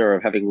sister,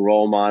 of having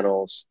role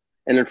models.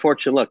 And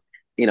unfortunately, look,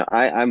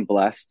 I'm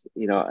blessed,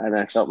 and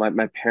I felt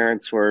my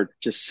parents were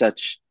just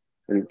such,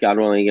 and God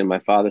willing, and my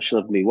father should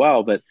live me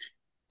well, but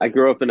I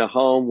grew up in a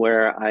home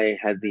where I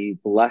had the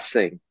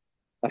blessing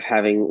of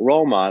having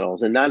role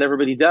models, and not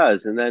everybody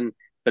does.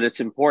 But it's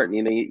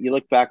important, you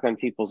look back on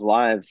people's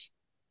lives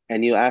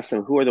and you ask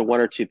them, who are the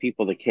one or two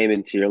people that came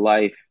into your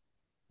life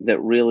that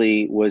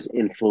really was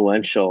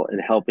influential in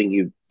helping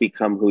you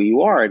become who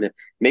you are? And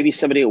maybe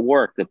somebody at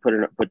work that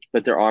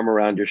put their arm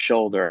around your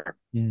shoulder,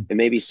 Mm. and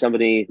maybe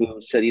somebody who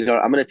said,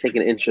 I'm going to take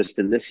an interest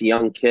in this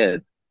young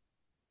kid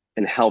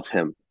and help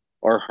him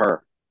or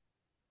her.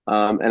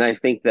 And I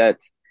think that,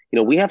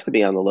 we have to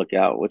be on the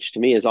lookout, which to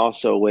me is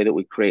also a way that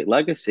we create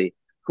legacy.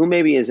 Who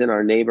maybe is in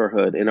our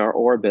neighborhood, in our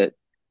orbit,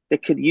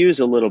 that could use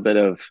a little bit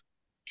of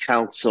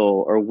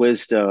counsel or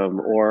wisdom,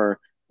 or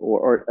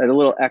a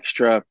little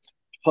extra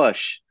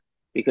push,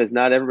 because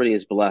not everybody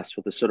is blessed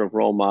with the sort of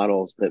role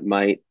models that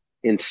might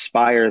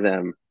inspire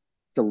them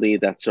to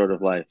lead that sort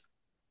of life.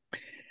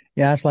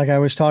 Yeah, it's like I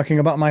was talking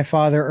about my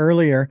father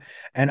earlier,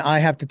 and I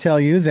have to tell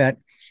you that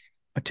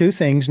two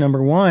things.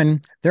 Number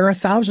one, there are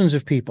thousands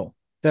of people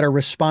that are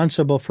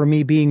responsible for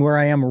me being where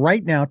I am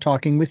right now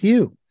talking with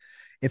you.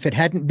 If it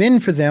hadn't been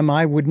for them,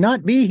 I would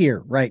not be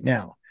here right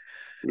now.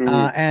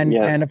 Mm,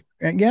 yeah,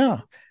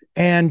 Yeah,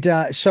 and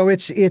so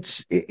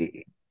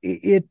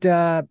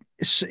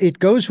it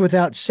goes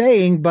without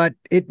saying, but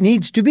it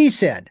needs to be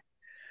said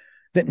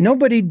that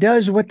nobody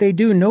does what they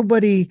do.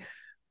 Nobody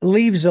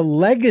leaves a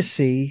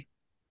legacy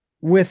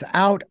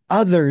without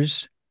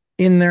others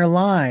in their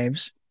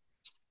lives.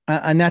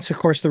 And that's, of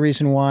course, the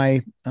reason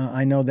why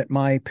I know that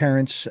my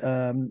parents,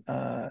 at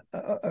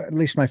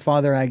least my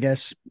father, I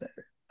guess,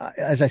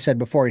 as I said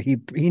before, he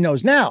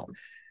knows now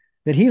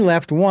that he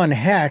left one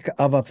heck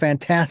of a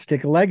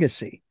fantastic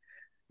legacy.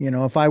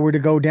 If I were to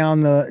go down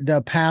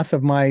the path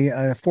of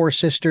my four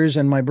sisters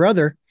and my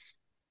brother,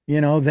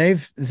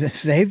 they've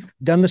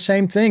done the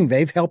same thing.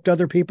 They've helped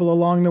other people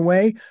along the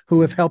way,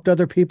 who have helped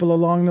other people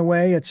along the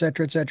way, et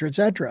cetera, et cetera, et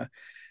cetera.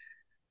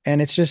 And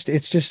it's just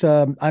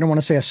I don't want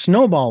to say a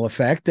snowball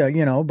effect,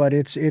 but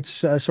it's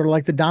sort of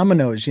like the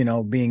dominoes,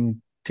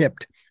 being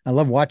tipped. I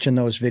love watching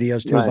those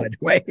videos too, by right. the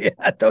way.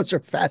 Those are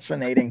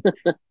fascinating.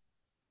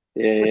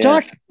 Yeah,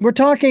 yeah. We're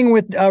talking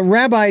with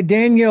Rabbi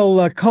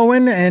Daniel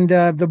Cohen, and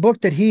the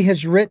book that he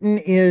has written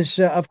is,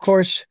 of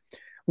course,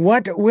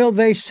 What Will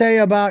They Say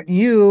About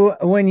You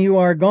When You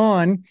Are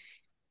Gone?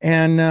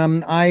 And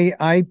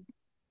I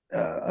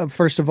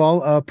first of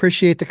all,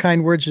 appreciate the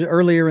kind words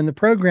earlier in the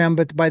program,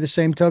 but by the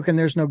same token,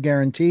 there's no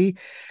guarantee.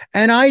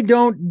 And I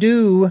don't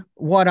do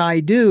what I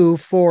do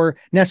for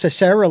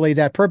necessarily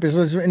that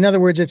purpose. In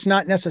other words, it's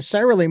not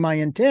necessarily my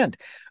intent.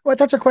 Well,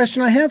 that's a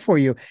question I have for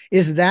you.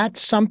 Is that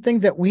something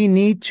that we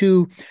need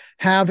to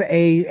have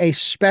a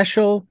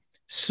special,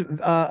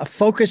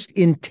 focused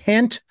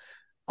intent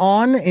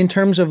on, in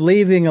terms of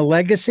leaving a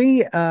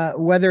legacy,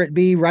 whether it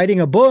be writing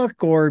a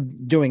book or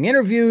doing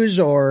interviews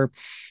or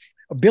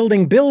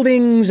building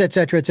buildings, et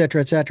cetera, et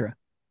cetera, et cetera?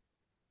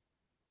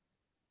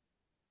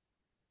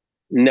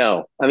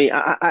 No, I mean,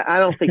 I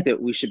don't think that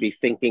we should be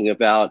thinking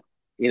about,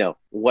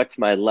 what's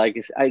my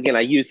legacy. Again,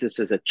 I use this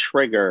as a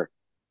trigger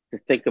to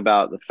think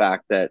about the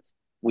fact that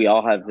we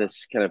all have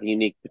this kind of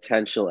unique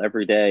potential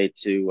every day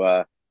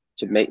to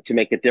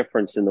make a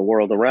difference in the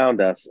world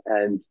around us.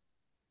 And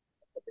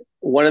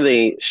one of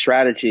the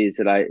strategies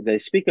that they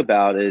speak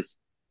about is,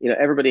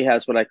 everybody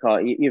has what I call,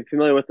 you're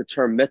familiar with the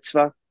term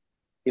mitzvah?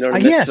 You know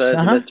what a Yes. mitzvah is? A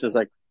Uh-huh. mitzvah is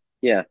like,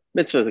 yeah,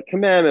 mitzvah is a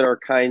commandment or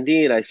kind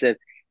deed. I said,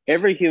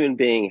 every human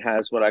being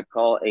has what I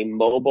call a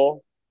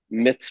mobile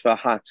mitzvah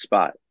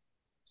hotspot.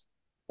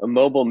 A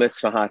mobile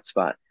mitzvah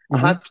hotspot. A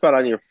Mm-hmm. hotspot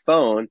on your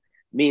phone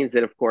means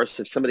that, of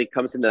course, if somebody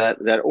comes into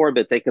that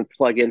orbit, they can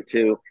plug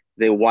into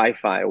the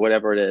Wi-Fi or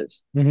whatever it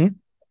is. Mm-hmm.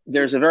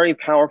 There's a very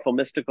powerful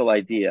mystical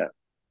idea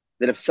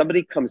that if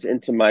somebody comes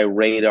into my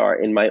radar,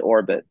 in my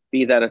orbit,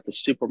 be that at the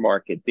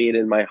supermarket, be it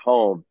in my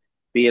home,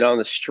 be it on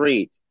the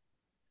street,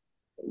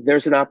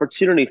 there's an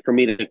opportunity for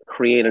me to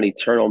create an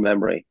eternal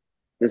memory.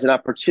 There's an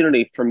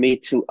opportunity for me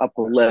to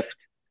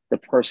uplift the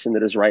person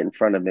that is right in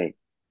front of me.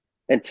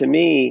 And to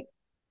me,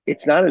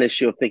 it's not an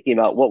issue of thinking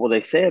about what will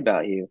they say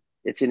about you.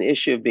 It's an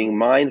issue of being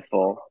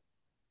mindful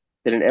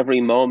that in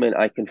every moment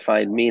I can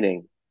find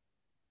meaning.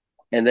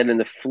 And then in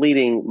the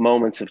fleeting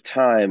moments of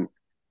time,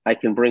 I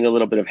can bring a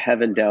little bit of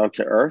heaven down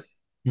to earth.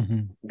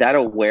 Mm-hmm. That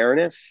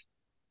awareness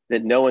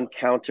that no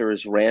encounter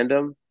is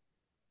random,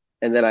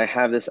 and that I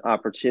have this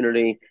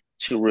opportunity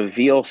to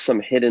reveal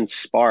some hidden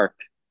spark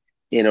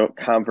in a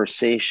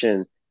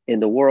conversation in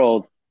the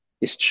world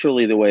is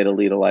truly the way to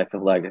lead a life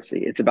of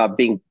legacy. It's about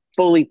being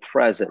fully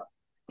present.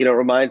 It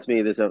reminds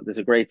me, there's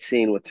a great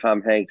scene with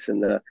Tom Hanks in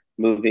the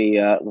movie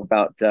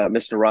about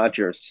Mr.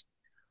 Rogers,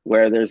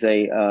 where there's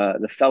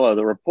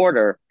the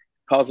reporter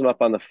calls him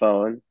up on the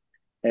phone,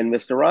 and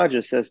Mr.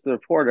 Rogers says to the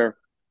reporter,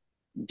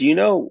 "Do you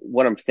know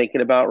what I'm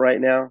thinking about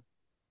right now?"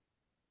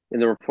 And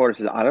the reporter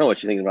says, "I don't know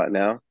what you're thinking about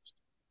now."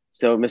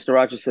 So Mr.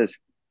 Rogers says,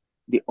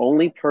 "The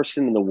only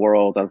person in the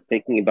world I'm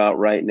thinking about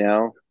right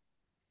now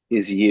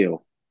is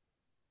you.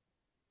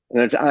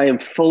 And I am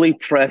fully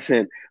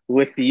present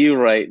with you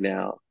right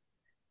now."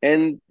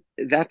 And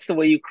that's the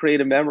way you create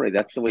a memory.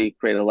 That's the way you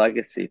create a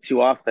legacy.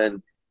 Too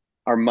often,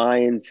 our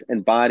minds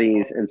and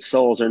bodies and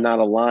souls are not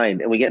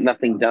aligned, and we get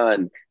nothing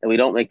done, and we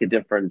don't make a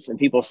difference. And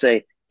people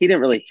say, "He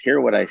didn't really hear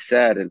what I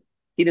said, and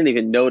he didn't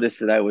even notice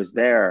that I was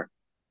there."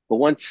 But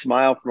one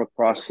smile from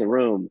across the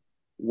room,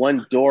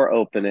 one door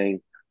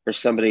opening for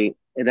somebody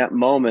in that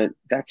moment,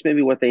 that's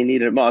maybe what they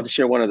needed. I'll just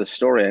share one other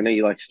story. I know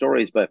you like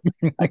stories, but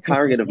a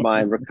congregant of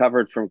mine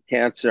recovered from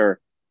cancer,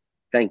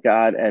 thank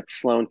God, at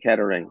Sloan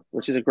Kettering,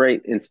 which is a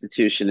great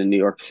institution in New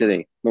York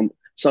City,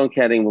 Sloan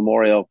Kettering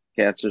Memorial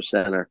Cancer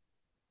Center.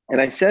 And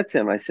I said to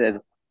him, I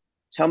said,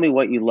 "Tell me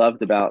what you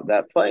loved about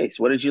that place.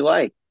 What did you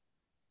like?"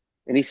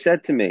 And he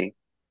said to me,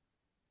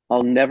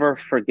 "I'll never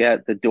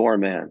forget the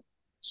doorman.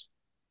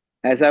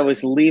 As I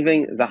was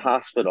leaving the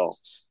hospital,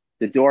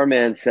 the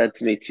doorman said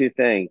to me two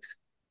things: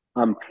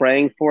 'I'm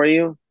praying for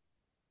you,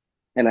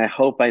 and I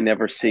hope I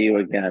never see you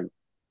again.'"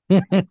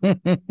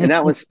 And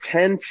that was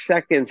 10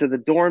 seconds of the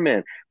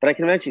doorman. But I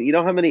can imagine,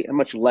 how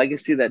much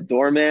legacy that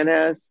doorman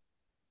has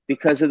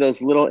because of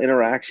those little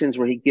interactions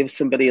where he gives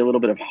somebody a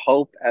little bit of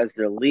hope as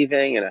they're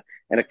leaving, and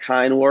a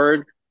kind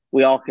word.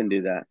 We all can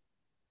do that.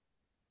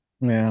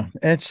 Yeah,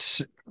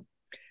 it's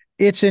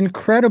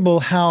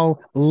incredible how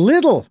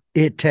little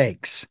it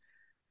takes.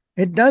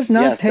 It does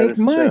not Yes, that take is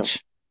true.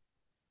 much.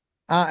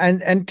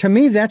 And to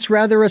me, that's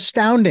rather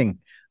astounding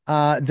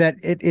that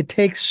it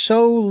takes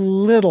so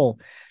little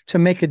to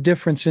make a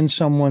difference in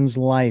someone's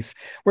life.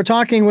 We're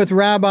talking with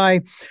Rabbi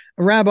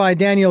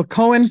Daniel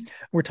Cohen.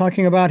 We're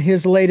talking about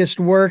his latest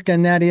work,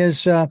 and that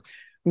is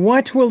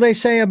what will they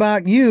say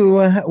about you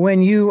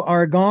when you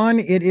are gone?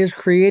 It is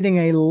creating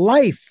a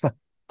life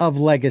of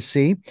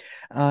legacy.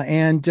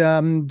 And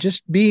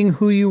just being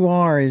who you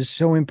are is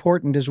so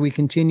important as we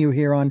continue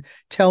here on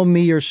Tell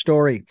Me Your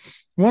Story.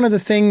 One of the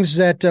things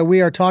that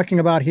we are talking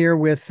about here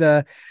with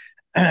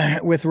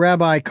with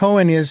Rabbi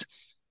Cohen is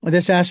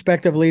this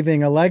aspect of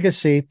leaving a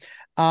legacy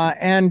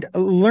and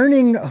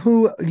learning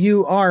who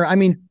you are. I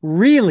mean,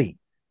 really,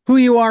 who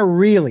you are,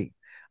 really,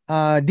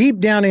 deep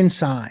down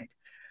inside,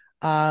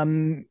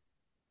 and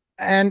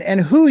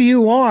who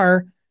you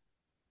are.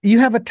 You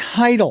have a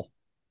title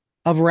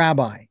of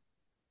rabbi,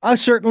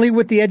 certainly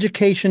with the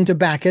education to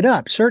back it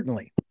up,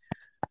 certainly.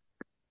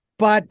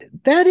 But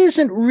that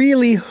isn't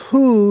really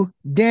who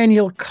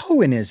Daniel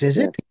Cohen is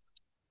Yeah. it?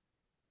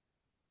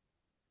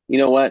 You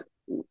know what?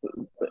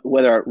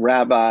 Whether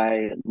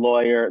rabbi,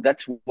 lawyer,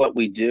 that's what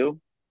we do.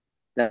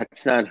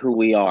 That's not who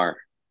we are.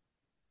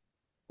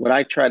 What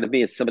I try to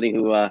be is somebody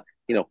who,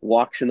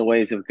 walks in the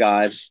ways of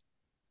God,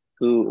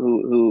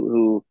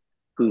 who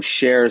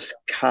shares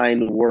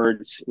kind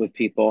words with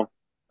people,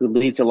 who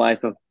leads a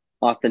life of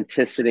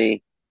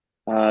authenticity,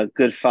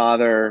 good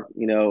father,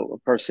 a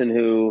person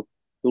who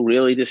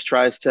really just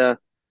tries to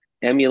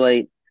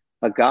emulate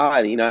a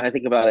God. I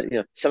think about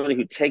it, somebody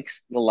who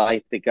takes the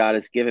life that God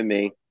has given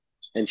me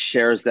and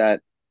shares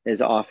that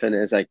as often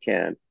as I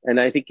can. And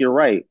I think you're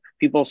right.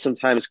 People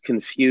sometimes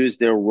confuse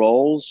their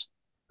roles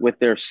with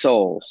their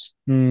souls.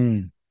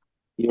 Hmm.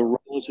 Your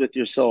roles with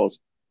your souls.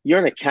 You're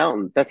an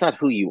accountant. That's not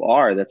who you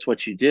are. That's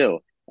what you do.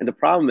 And the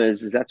problem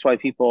is that's why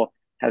people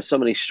have so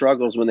many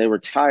struggles when they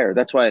retire.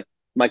 That's why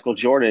Michael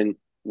Jordan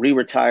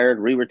re-retired,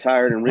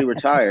 and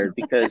re-retired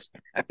because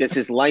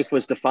his life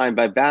was defined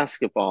by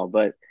basketball.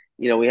 But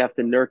we have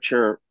to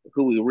nurture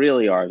who we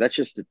really are. That's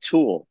just a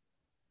tool,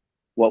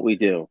 what we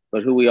do.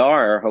 But who we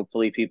are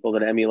hopefully people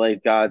that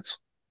emulate God's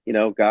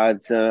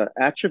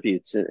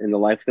attributes in the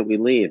life that we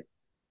lead.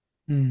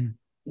 Hmm.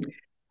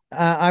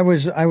 I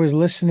was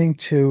listening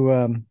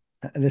to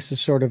this is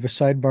sort of a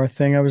sidebar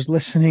thing. I was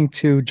listening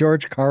to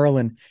George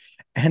Carlin,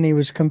 and he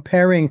was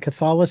comparing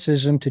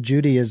Catholicism to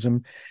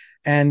Judaism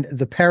and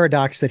the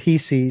paradox that he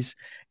sees.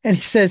 And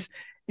he says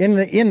in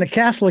the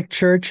Catholic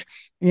Church,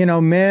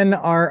 men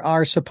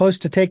are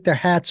supposed to take their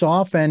hats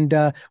off, and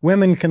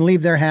women can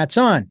leave their hats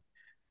on.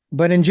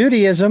 But in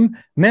Judaism,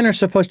 men are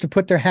supposed to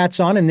put their hats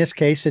on. In this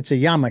case, it's a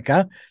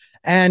yarmulke,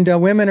 and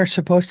women are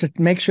supposed to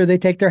make sure they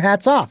take their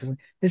hats off.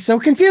 It's so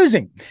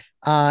confusing.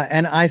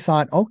 And I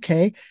thought,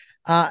 okay,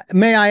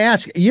 may I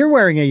ask, you're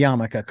wearing a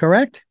yarmulke,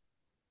 correct?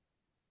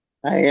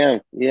 I am.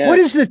 What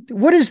is Yes.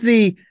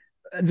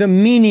 the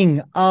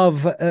meaning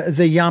of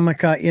the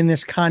yarmulke in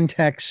this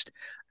context,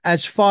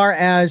 as far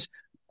as,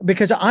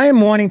 because I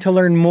am wanting to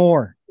learn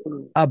more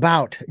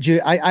about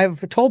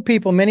I've told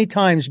people many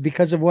times,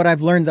 because of what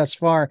I've learned thus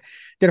far,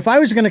 that if I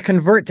was going to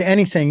convert to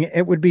anything,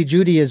 it would be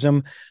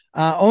Judaism,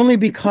 only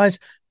because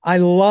I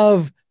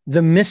love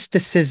the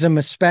mysticism,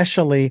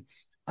 especially.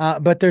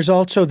 But there's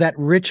also that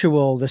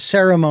ritual, the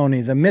ceremony,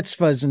 the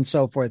mitzvahs, and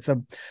so forth,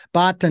 the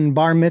bat and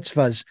bar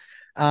mitzvahs,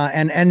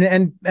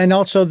 and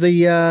also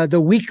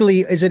the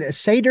weekly. Is it a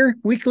Seder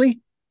weekly?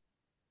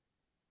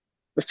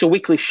 It's a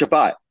weekly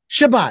Shabbat, a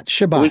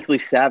Shabbat. weekly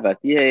Sabbath.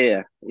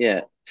 Yeah.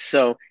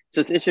 So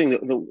it's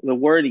interesting. The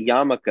word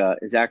yarmulke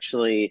is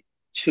actually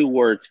two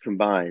words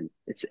combined.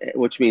 It's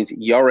which means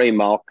Yare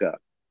Malka,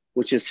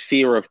 which is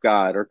fear of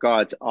God or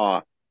God's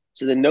awe.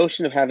 So the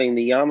notion of having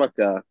the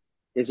yarmulke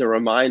is a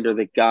reminder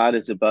that God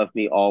is above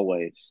me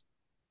always.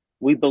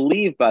 We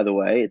believe, by the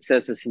way, it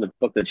says this in the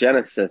book of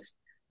Genesis,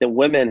 that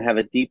women have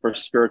a deeper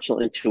spiritual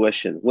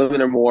intuition.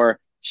 Women are more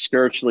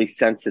spiritually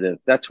sensitive.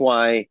 That's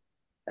why,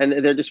 and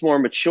they're just more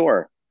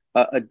mature.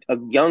 A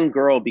young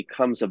girl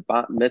becomes a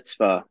bat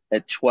mitzvah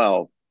at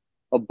 12.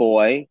 A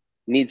boy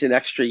needs an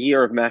extra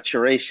year of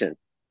maturation.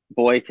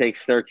 Boy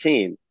takes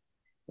 13.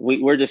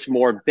 We're just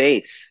more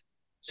base.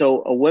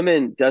 So a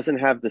woman doesn't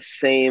have the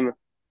same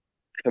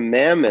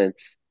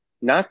commandments,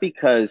 not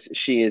because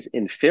she is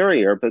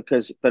inferior, but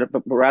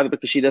rather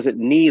because she doesn't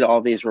need all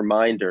these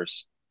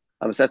reminders.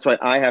 So that's why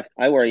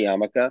I wear a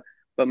yarmulke,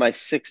 but my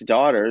six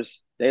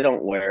daughters, they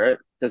don't wear it.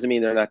 Doesn't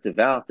mean they're not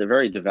devout. They're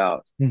very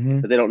devout,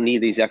 Mm-hmm. but they don't need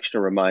these extra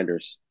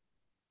reminders.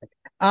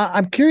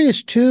 I'm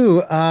curious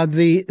too.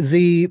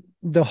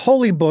 The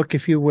holy book,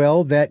 if you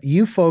will, that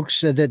you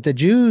folks, that the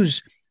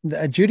Jews,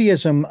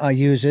 Judaism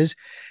uses,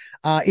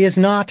 is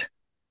not,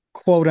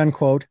 quote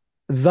unquote,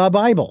 the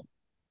Bible.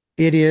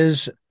 It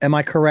is, am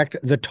I correct,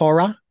 the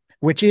Torah,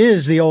 which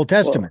is the Old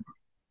Well, Testament.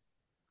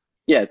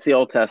 yeah, it's the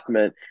Old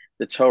Testament.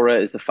 The Torah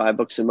is the five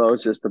books of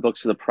Moses, the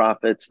books of the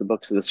prophets, the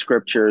books of the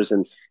scriptures,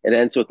 and it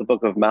ends with the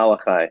book of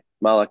Malachi.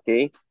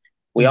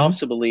 We Mm-hmm.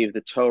 also believe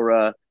the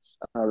Torah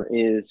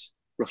is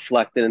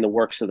reflected in the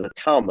works of the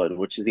Talmud,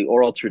 which is the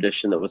oral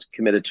tradition that was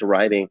committed to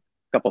writing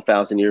a couple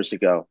thousand years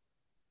ago.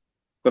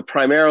 But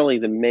primarily,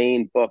 the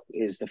main book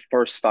is the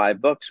first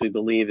five books we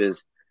believe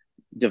is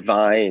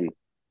divine,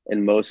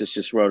 and Moses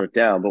just wrote it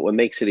down. But what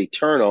makes it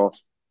eternal,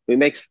 we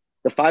makes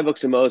the five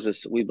books of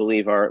Moses, we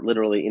believe, are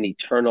literally an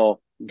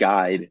eternal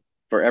guide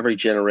for every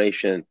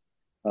generation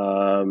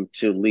to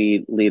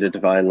lead a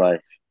divine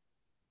life.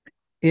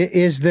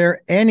 Is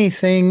there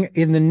anything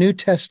in the New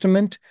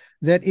Testament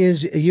that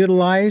is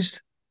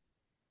utilized?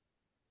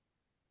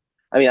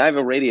 I mean, I have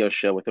a radio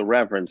show with a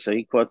reverend, so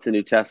he quotes the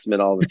New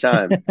Testament all the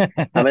time.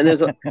 I mean,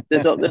 there's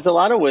a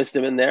lot of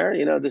wisdom in there.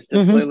 There's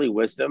Mm-hmm. clearly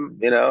wisdom.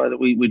 That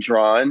we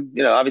draw on.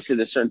 Obviously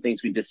there's certain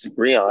things we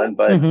disagree on,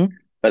 but Mm-hmm.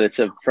 but it's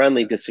a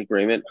friendly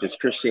disagreement because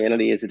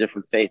Christianity is a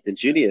different faith than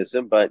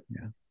Judaism. But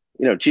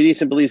Yeah.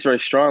 Judaism believes very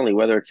strongly,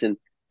 whether it's in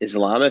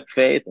Islamic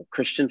faith or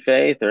Christian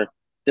faith, or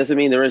doesn't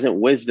mean there isn't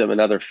wisdom in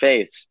other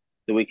faiths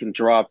that we can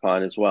draw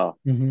upon as well.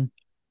 Mm-hmm.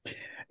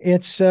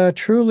 It's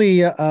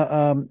truly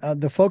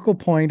the focal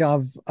point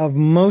of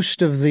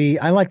most of the.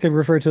 I like to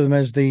refer to them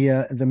as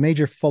the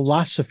major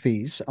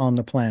philosophies on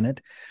the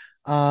planet.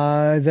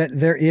 That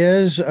there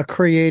is a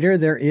creator,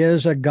 there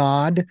is a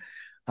God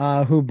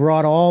who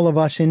brought all of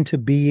us into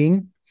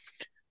being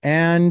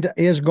and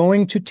is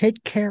going to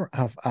take care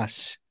of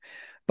us.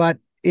 But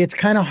it's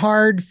kind of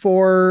hard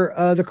for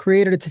the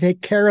creator to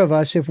take care of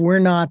us if we're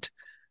not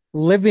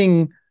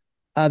living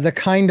the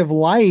kind of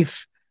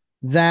life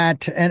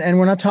that, and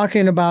we're not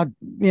talking about,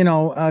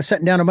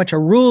 setting down a bunch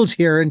of rules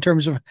here in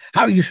terms of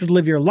how you should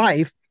live your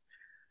life,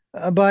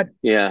 but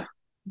Yeah,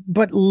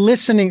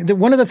 listening.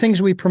 One of the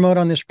things we promote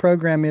on this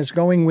program is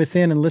going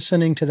within and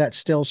listening to that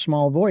still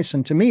small voice.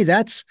 And to me,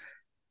 that's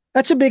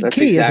a big that's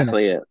key, isn't it?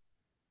 exactly it.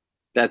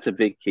 That's a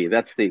big key.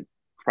 That's the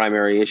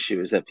primary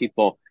issue, is that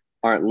people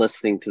aren't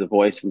listening to the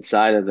voice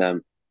inside of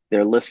them.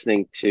 They're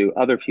listening to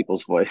other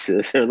people's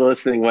voices. They're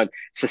listening what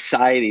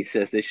society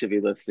says they should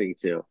be listening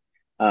to.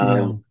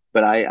 Yeah.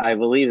 But I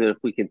believe that if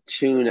we can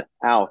tune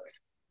out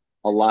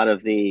a lot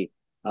of the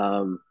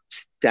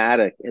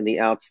static and the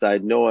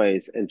outside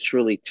noise and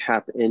truly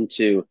tap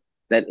into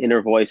that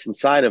inner voice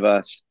inside of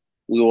us,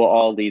 we will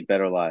all lead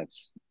better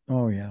lives,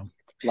 Oh, yeah.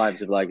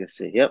 lives of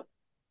legacy. Yep.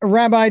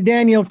 Rabbi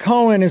Daniel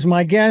Cohen is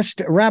my guest.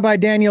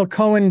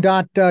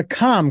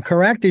 RabbiDanielCohen.com,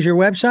 correct? Is your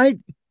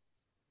website?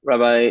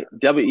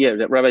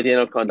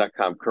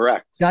 RabbiDanielCohen.com.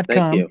 Correct. Thank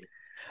 .com. you.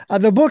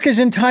 The book is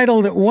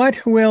entitled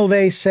 "What Will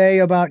They Say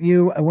About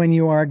You When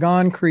You Are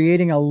Gone?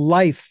 Creating a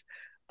Life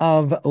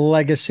of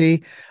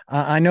Legacy."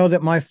 I know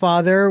that my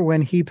father,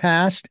 when he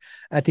passed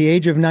at the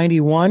age of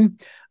 91,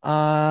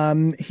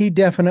 he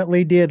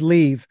definitely did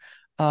leave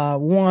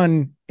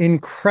one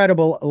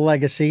incredible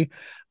legacy.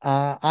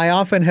 I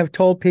often have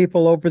told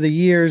people over the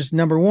years,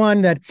 number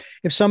one, that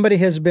if somebody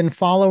has been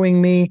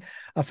following me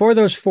for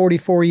those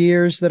 44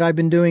 years that I've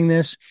been doing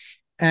this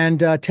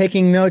and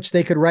taking notes,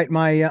 they could write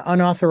my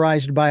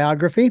unauthorized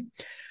biography.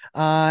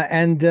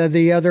 And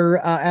the other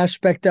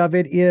aspect of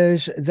it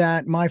is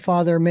that my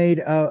father made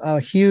a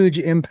huge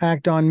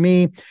impact on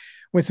me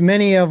with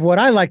many of what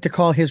I like to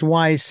call his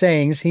wise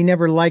sayings. He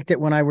never liked it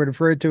when I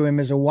referred to him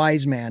as a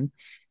wise man.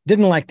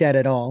 Didn't like that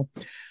at all.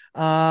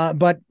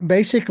 But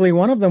basically,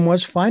 one of them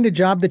was find a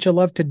job that you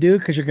love to do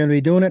because you're going to be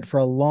doing it for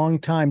a long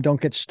time. Don't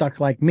get stuck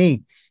like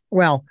me.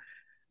 Well,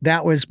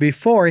 that was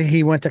before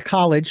he went to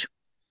college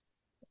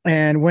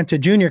and went to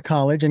junior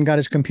college and got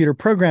his computer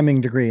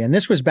programming degree. And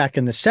this was back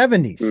in the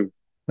 70s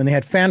when they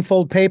had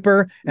fanfold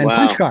paper and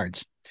punch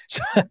cards.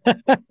 So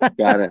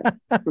Got it.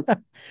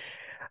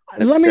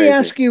 let me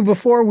ask you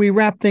before we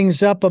wrap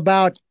things up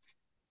about,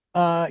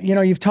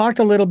 you've talked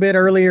a little bit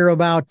earlier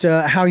about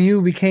how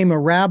you became a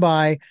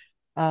rabbi.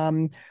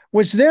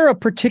 Was there a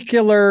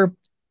particular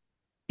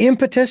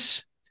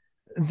impetus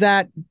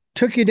that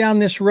took you down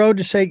this road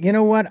to say, you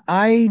know what,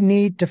 I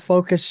need to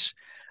focus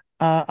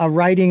a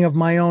writing of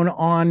my own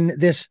on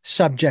this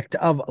subject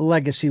of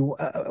legacy?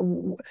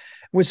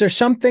 Was there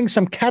some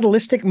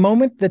catalytic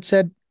moment that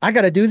said, I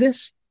got to do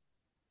this?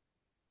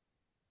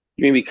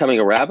 You mean becoming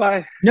a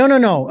rabbi?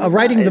 No.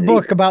 Writing the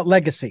book about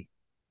legacy.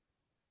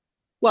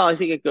 Well, I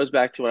think it goes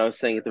back to what I was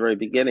saying at the very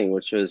beginning,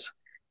 which was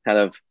kind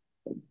of,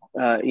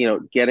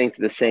 getting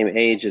to the same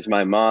age as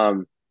my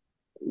mom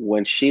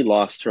when she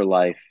lost her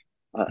life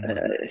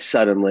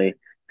suddenly,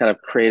 kind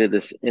of created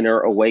this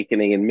inner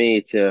awakening in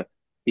me to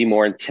be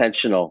more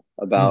intentional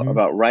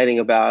about writing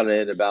about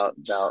it, about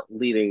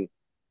leading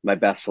my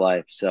best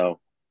life. So,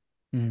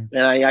 and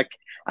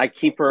I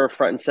keep her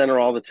front and center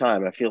all the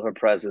time. I feel her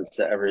presence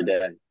every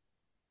day.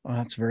 Well,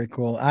 that's very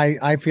cool.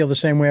 I feel the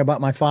same way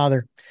about my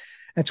father.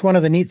 That's one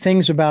of the neat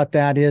things about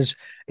that is,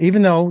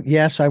 even though,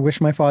 yes, I wish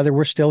my father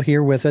were still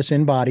here with us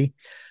in body,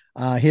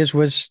 his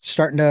was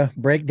starting to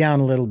break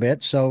down a little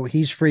bit. So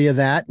he's free of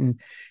that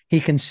and he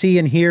can see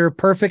and hear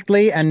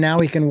perfectly. And now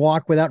he can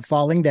walk without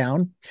falling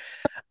down.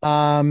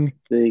 There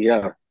you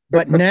go.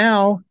 But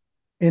now,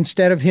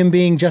 instead of him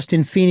being just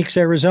in Phoenix,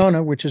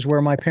 Arizona, which is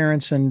where my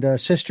parents and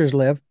sisters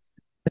live,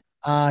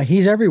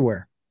 he's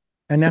everywhere.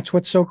 And that's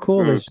what's so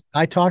cool is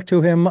I talk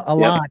to him a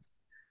lot.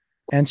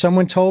 And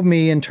someone told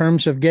me, in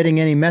terms of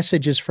getting any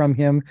messages from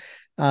him,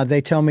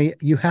 they tell me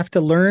you have to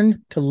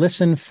learn to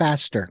listen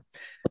faster,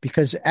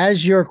 because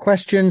as your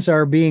questions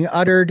are being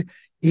uttered,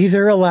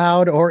 either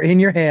aloud or in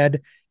your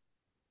head,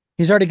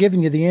 he's already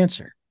given you the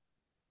answer.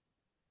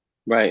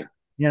 Right.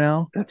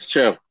 That's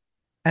true.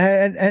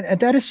 And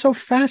that is so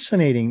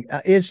fascinating.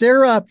 Is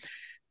there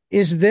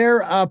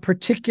a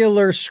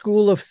particular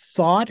school of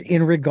thought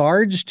in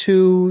regards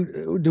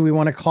to, do we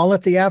want to call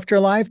it the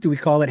afterlife? Do we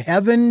call it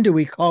heaven? Do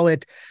we call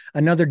it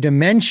another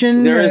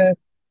dimension?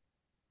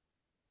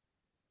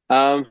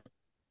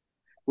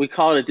 We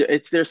call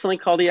it, there's something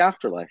called the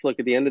afterlife. Look,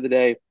 at the end of the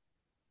day,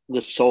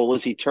 the soul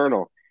is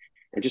eternal.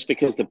 And just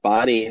because the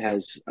body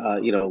has,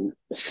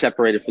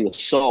 separated from the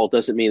soul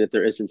doesn't mean that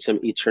there isn't some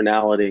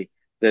eternality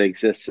that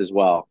exists as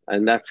well.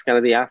 And that's kind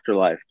of the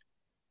afterlife.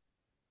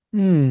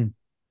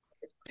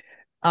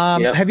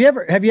 Have you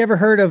ever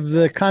heard of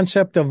the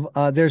concept of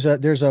there's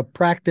a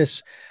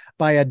practice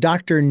by a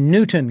Dr.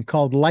 Newton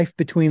called life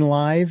between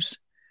lives?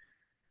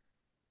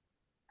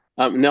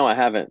 No, I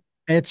haven't.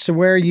 It's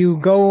where you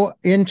go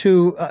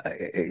into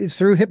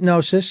through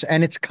hypnosis,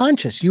 and it's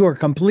conscious. You are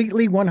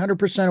completely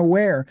 100%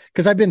 aware,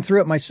 because I've been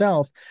through it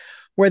myself,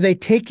 where they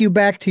take you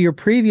back to your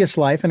previous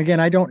life. And again,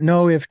 I don't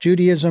know if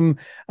Judaism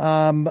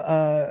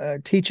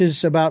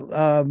teaches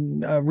about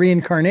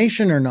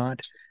reincarnation or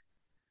not,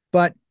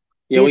 but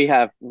we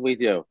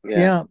do.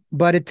 Yeah,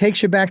 but it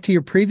takes you back to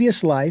your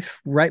previous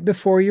life right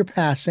before your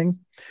passing,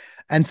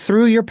 and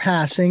through your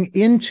passing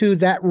into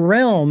that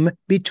realm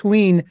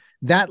between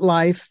that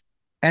life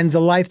and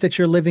the life that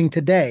you're living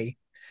today.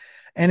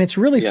 And it's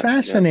really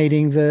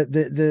fascinating that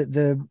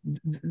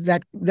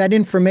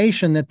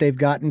information that they've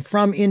gotten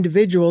from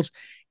individuals,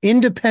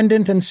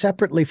 independent and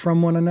separately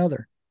from one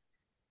another.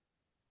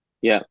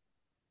 Yeah,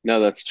 no,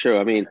 that's true.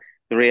 I mean,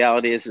 the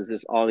reality is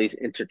this all these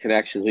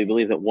interconnections. We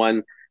believe that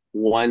one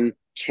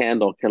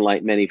candle can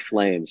light many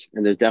flames,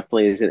 and there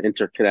definitely is an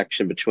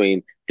interconnection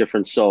between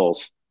different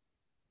souls.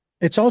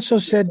 It's also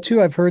said too,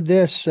 I've heard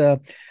this,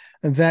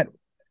 that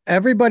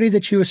everybody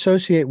that you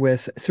associate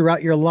with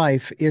throughout your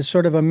life is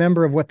sort of a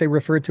member of what they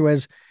refer to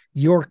as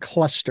your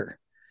cluster,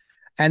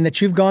 and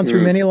that you've gone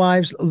through many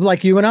lives,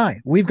 like you and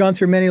I. We've gone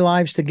through many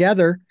lives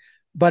together,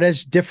 but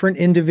as different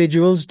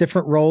individuals,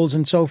 different roles,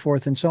 and so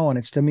forth and so on.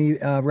 It's, to me,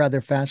 rather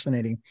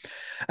fascinating.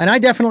 And I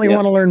definitely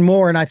want to learn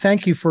more. And I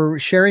thank you for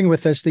sharing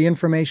with us the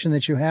information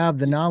that you have,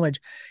 the knowledge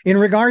in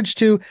regards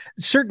to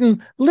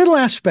certain little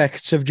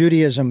aspects of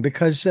Judaism,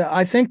 because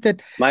I think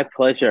that— My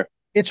pleasure.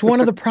 It's one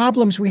of the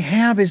problems we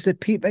have is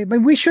that people,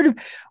 we should have,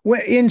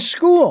 in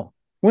school,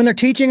 when they're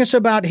teaching us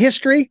about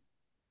history,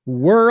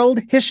 world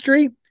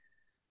history,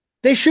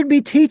 They should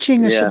be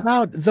teaching us Yeah.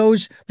 about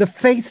the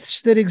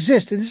faiths that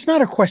exist. It's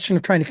not a question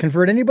of trying to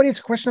convert anybody. It's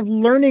a question of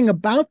learning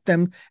about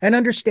them and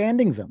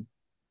understanding them.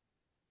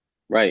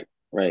 Right.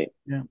 Right.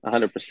 Yeah.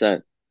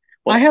 100%. I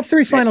Well, have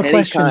three final anytime.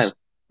 questions.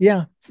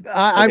 Yeah.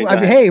 Okay, go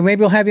ahead. Hey,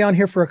 maybe we'll have you on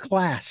here for a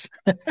class.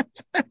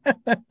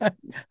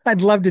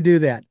 I'd love to do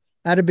that.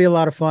 That'd be a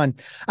lot of fun.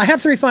 I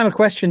have three final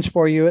questions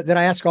for you that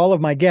I ask all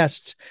of my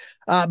guests.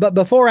 But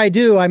before I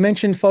do, I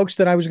mentioned, folks,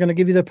 that I was going to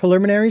give you the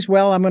preliminaries.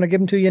 Well, I'm going to give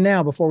them to you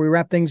now before we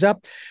wrap things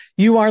up.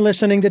 You are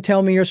listening to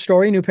Tell Me Your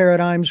Story, New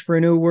Paradigms for a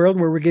New World,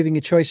 where we're giving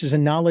you choices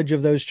and knowledge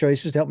of those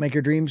choices to help make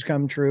your dreams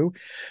come true.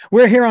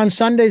 We're here on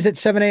Sundays at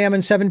 7 a.m.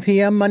 and 7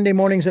 p.m., Monday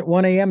mornings at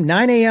 1 a.m.,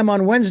 9 a.m.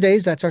 on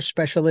Wednesdays. That's our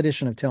special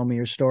edition of Tell Me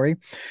Your Story.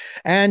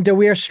 And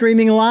we are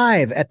streaming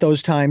live at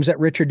those times at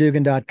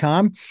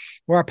richarddugan.com,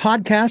 where our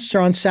podcasts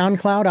are on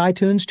SoundCloud,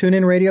 iTunes,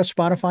 TuneIn Radio,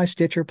 Spotify,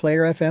 Stitcher,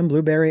 Player FM,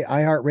 Blueberry,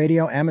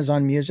 iHeartRadio,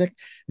 Amazon Music,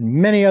 and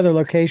many other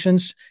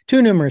locations,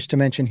 too numerous to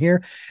mention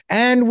here.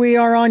 And we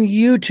are on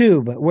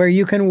YouTube, where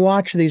you can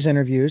watch these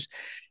interviews.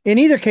 In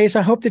either case,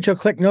 I hope that you'll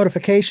click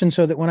notifications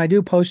so that when I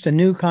do post a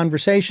new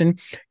conversation,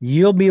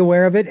 you'll be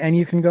aware of it and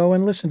you can go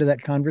and listen to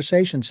that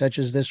conversation, such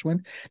as this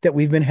one that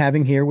we've been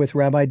having here with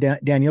Rabbi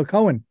Daniel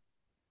Cohen.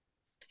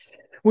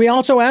 We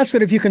also ask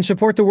that if you can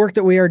support the work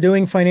that we are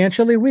doing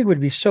financially, we would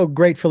be so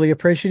gratefully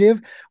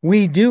appreciative.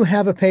 We do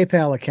have a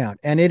PayPal account,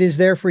 and it is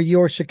there for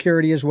your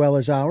security as well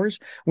as ours.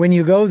 When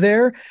you go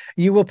there,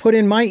 you will put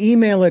in my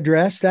email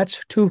address.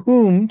 That's to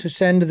whom to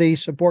send the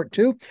support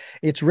to.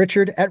 It's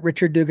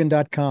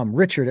richard@richarddugan.com,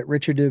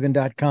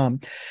 richard@richarddugan.com.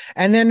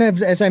 And then,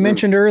 as I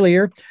mentioned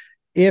earlier,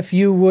 if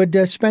you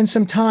would spend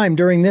some time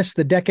during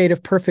the decade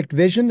of perfect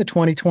vision, the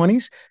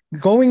 2020s,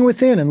 going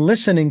within and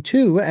listening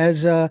to,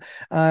 as a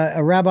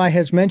rabbi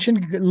has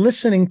mentioned,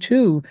 listening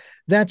to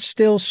that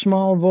still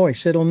small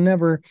voice. It'll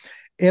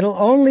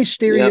only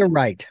steer you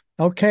right.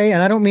 Okay.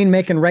 And I don't mean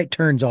making right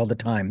turns all the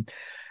time.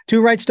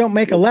 Two rights don't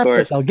make a left,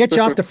 but they'll get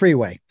you off the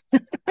freeway.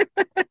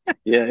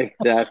 Yeah,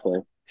 exactly.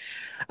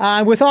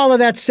 With all of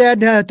that said,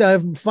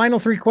 the final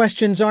three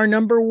questions are: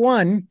 number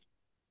one,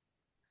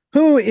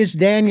 who is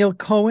Daniel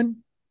Cohen?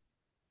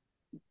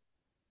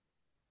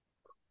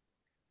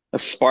 A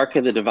spark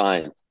of the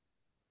divine.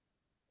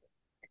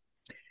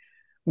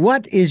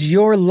 What is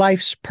your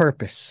life's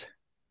purpose?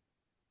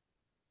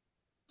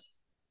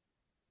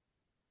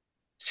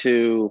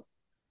 To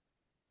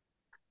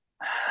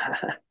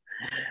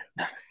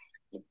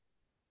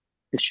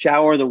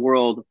shower the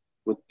world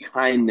with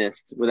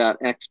kindness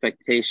without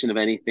expectation of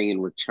anything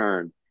in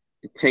return.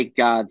 To take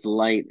God's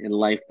light and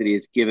life that He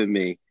has given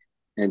me,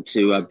 and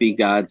to be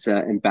God's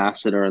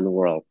ambassador in the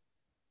world.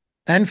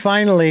 And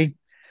finally,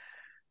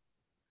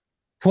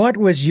 what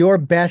was your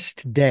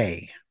best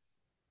day?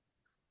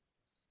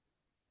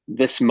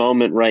 This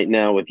moment right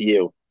now with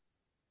you.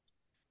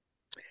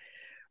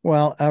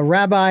 Well,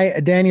 Rabbi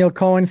Daniel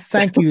Cohen,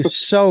 thank you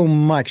so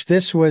much.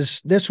 This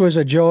was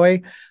a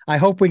joy. I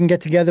hope we can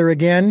get together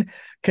again.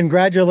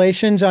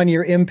 Congratulations on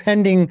your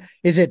impending,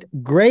 is it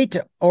great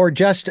or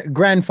just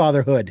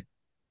grandfatherhood?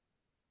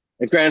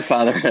 A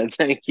grandfather.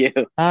 Thank you.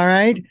 All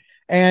right.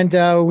 And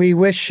we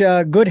wish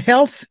good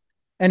health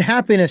and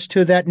happiness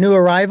to that new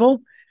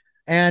arrival.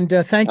 And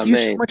thank you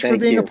so much for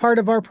being a part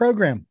of our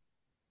program.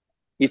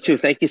 You too.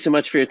 Thank you so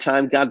much for your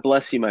time. God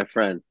bless you, my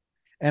friend.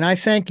 And I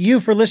thank you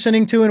for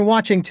listening to and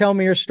watching Tell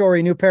Me Your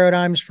Story, New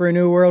Paradigms for a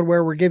New World,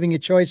 where we're giving you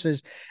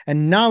choices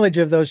and knowledge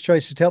of those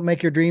choices to help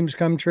make your dreams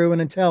come true.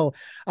 And until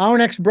our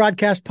next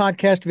broadcast,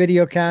 podcast,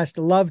 videocast,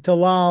 love to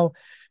Lal.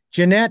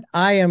 Jeanette,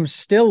 I am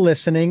still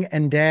listening.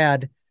 And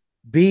Dad,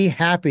 be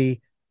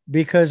happy,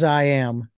 because I am.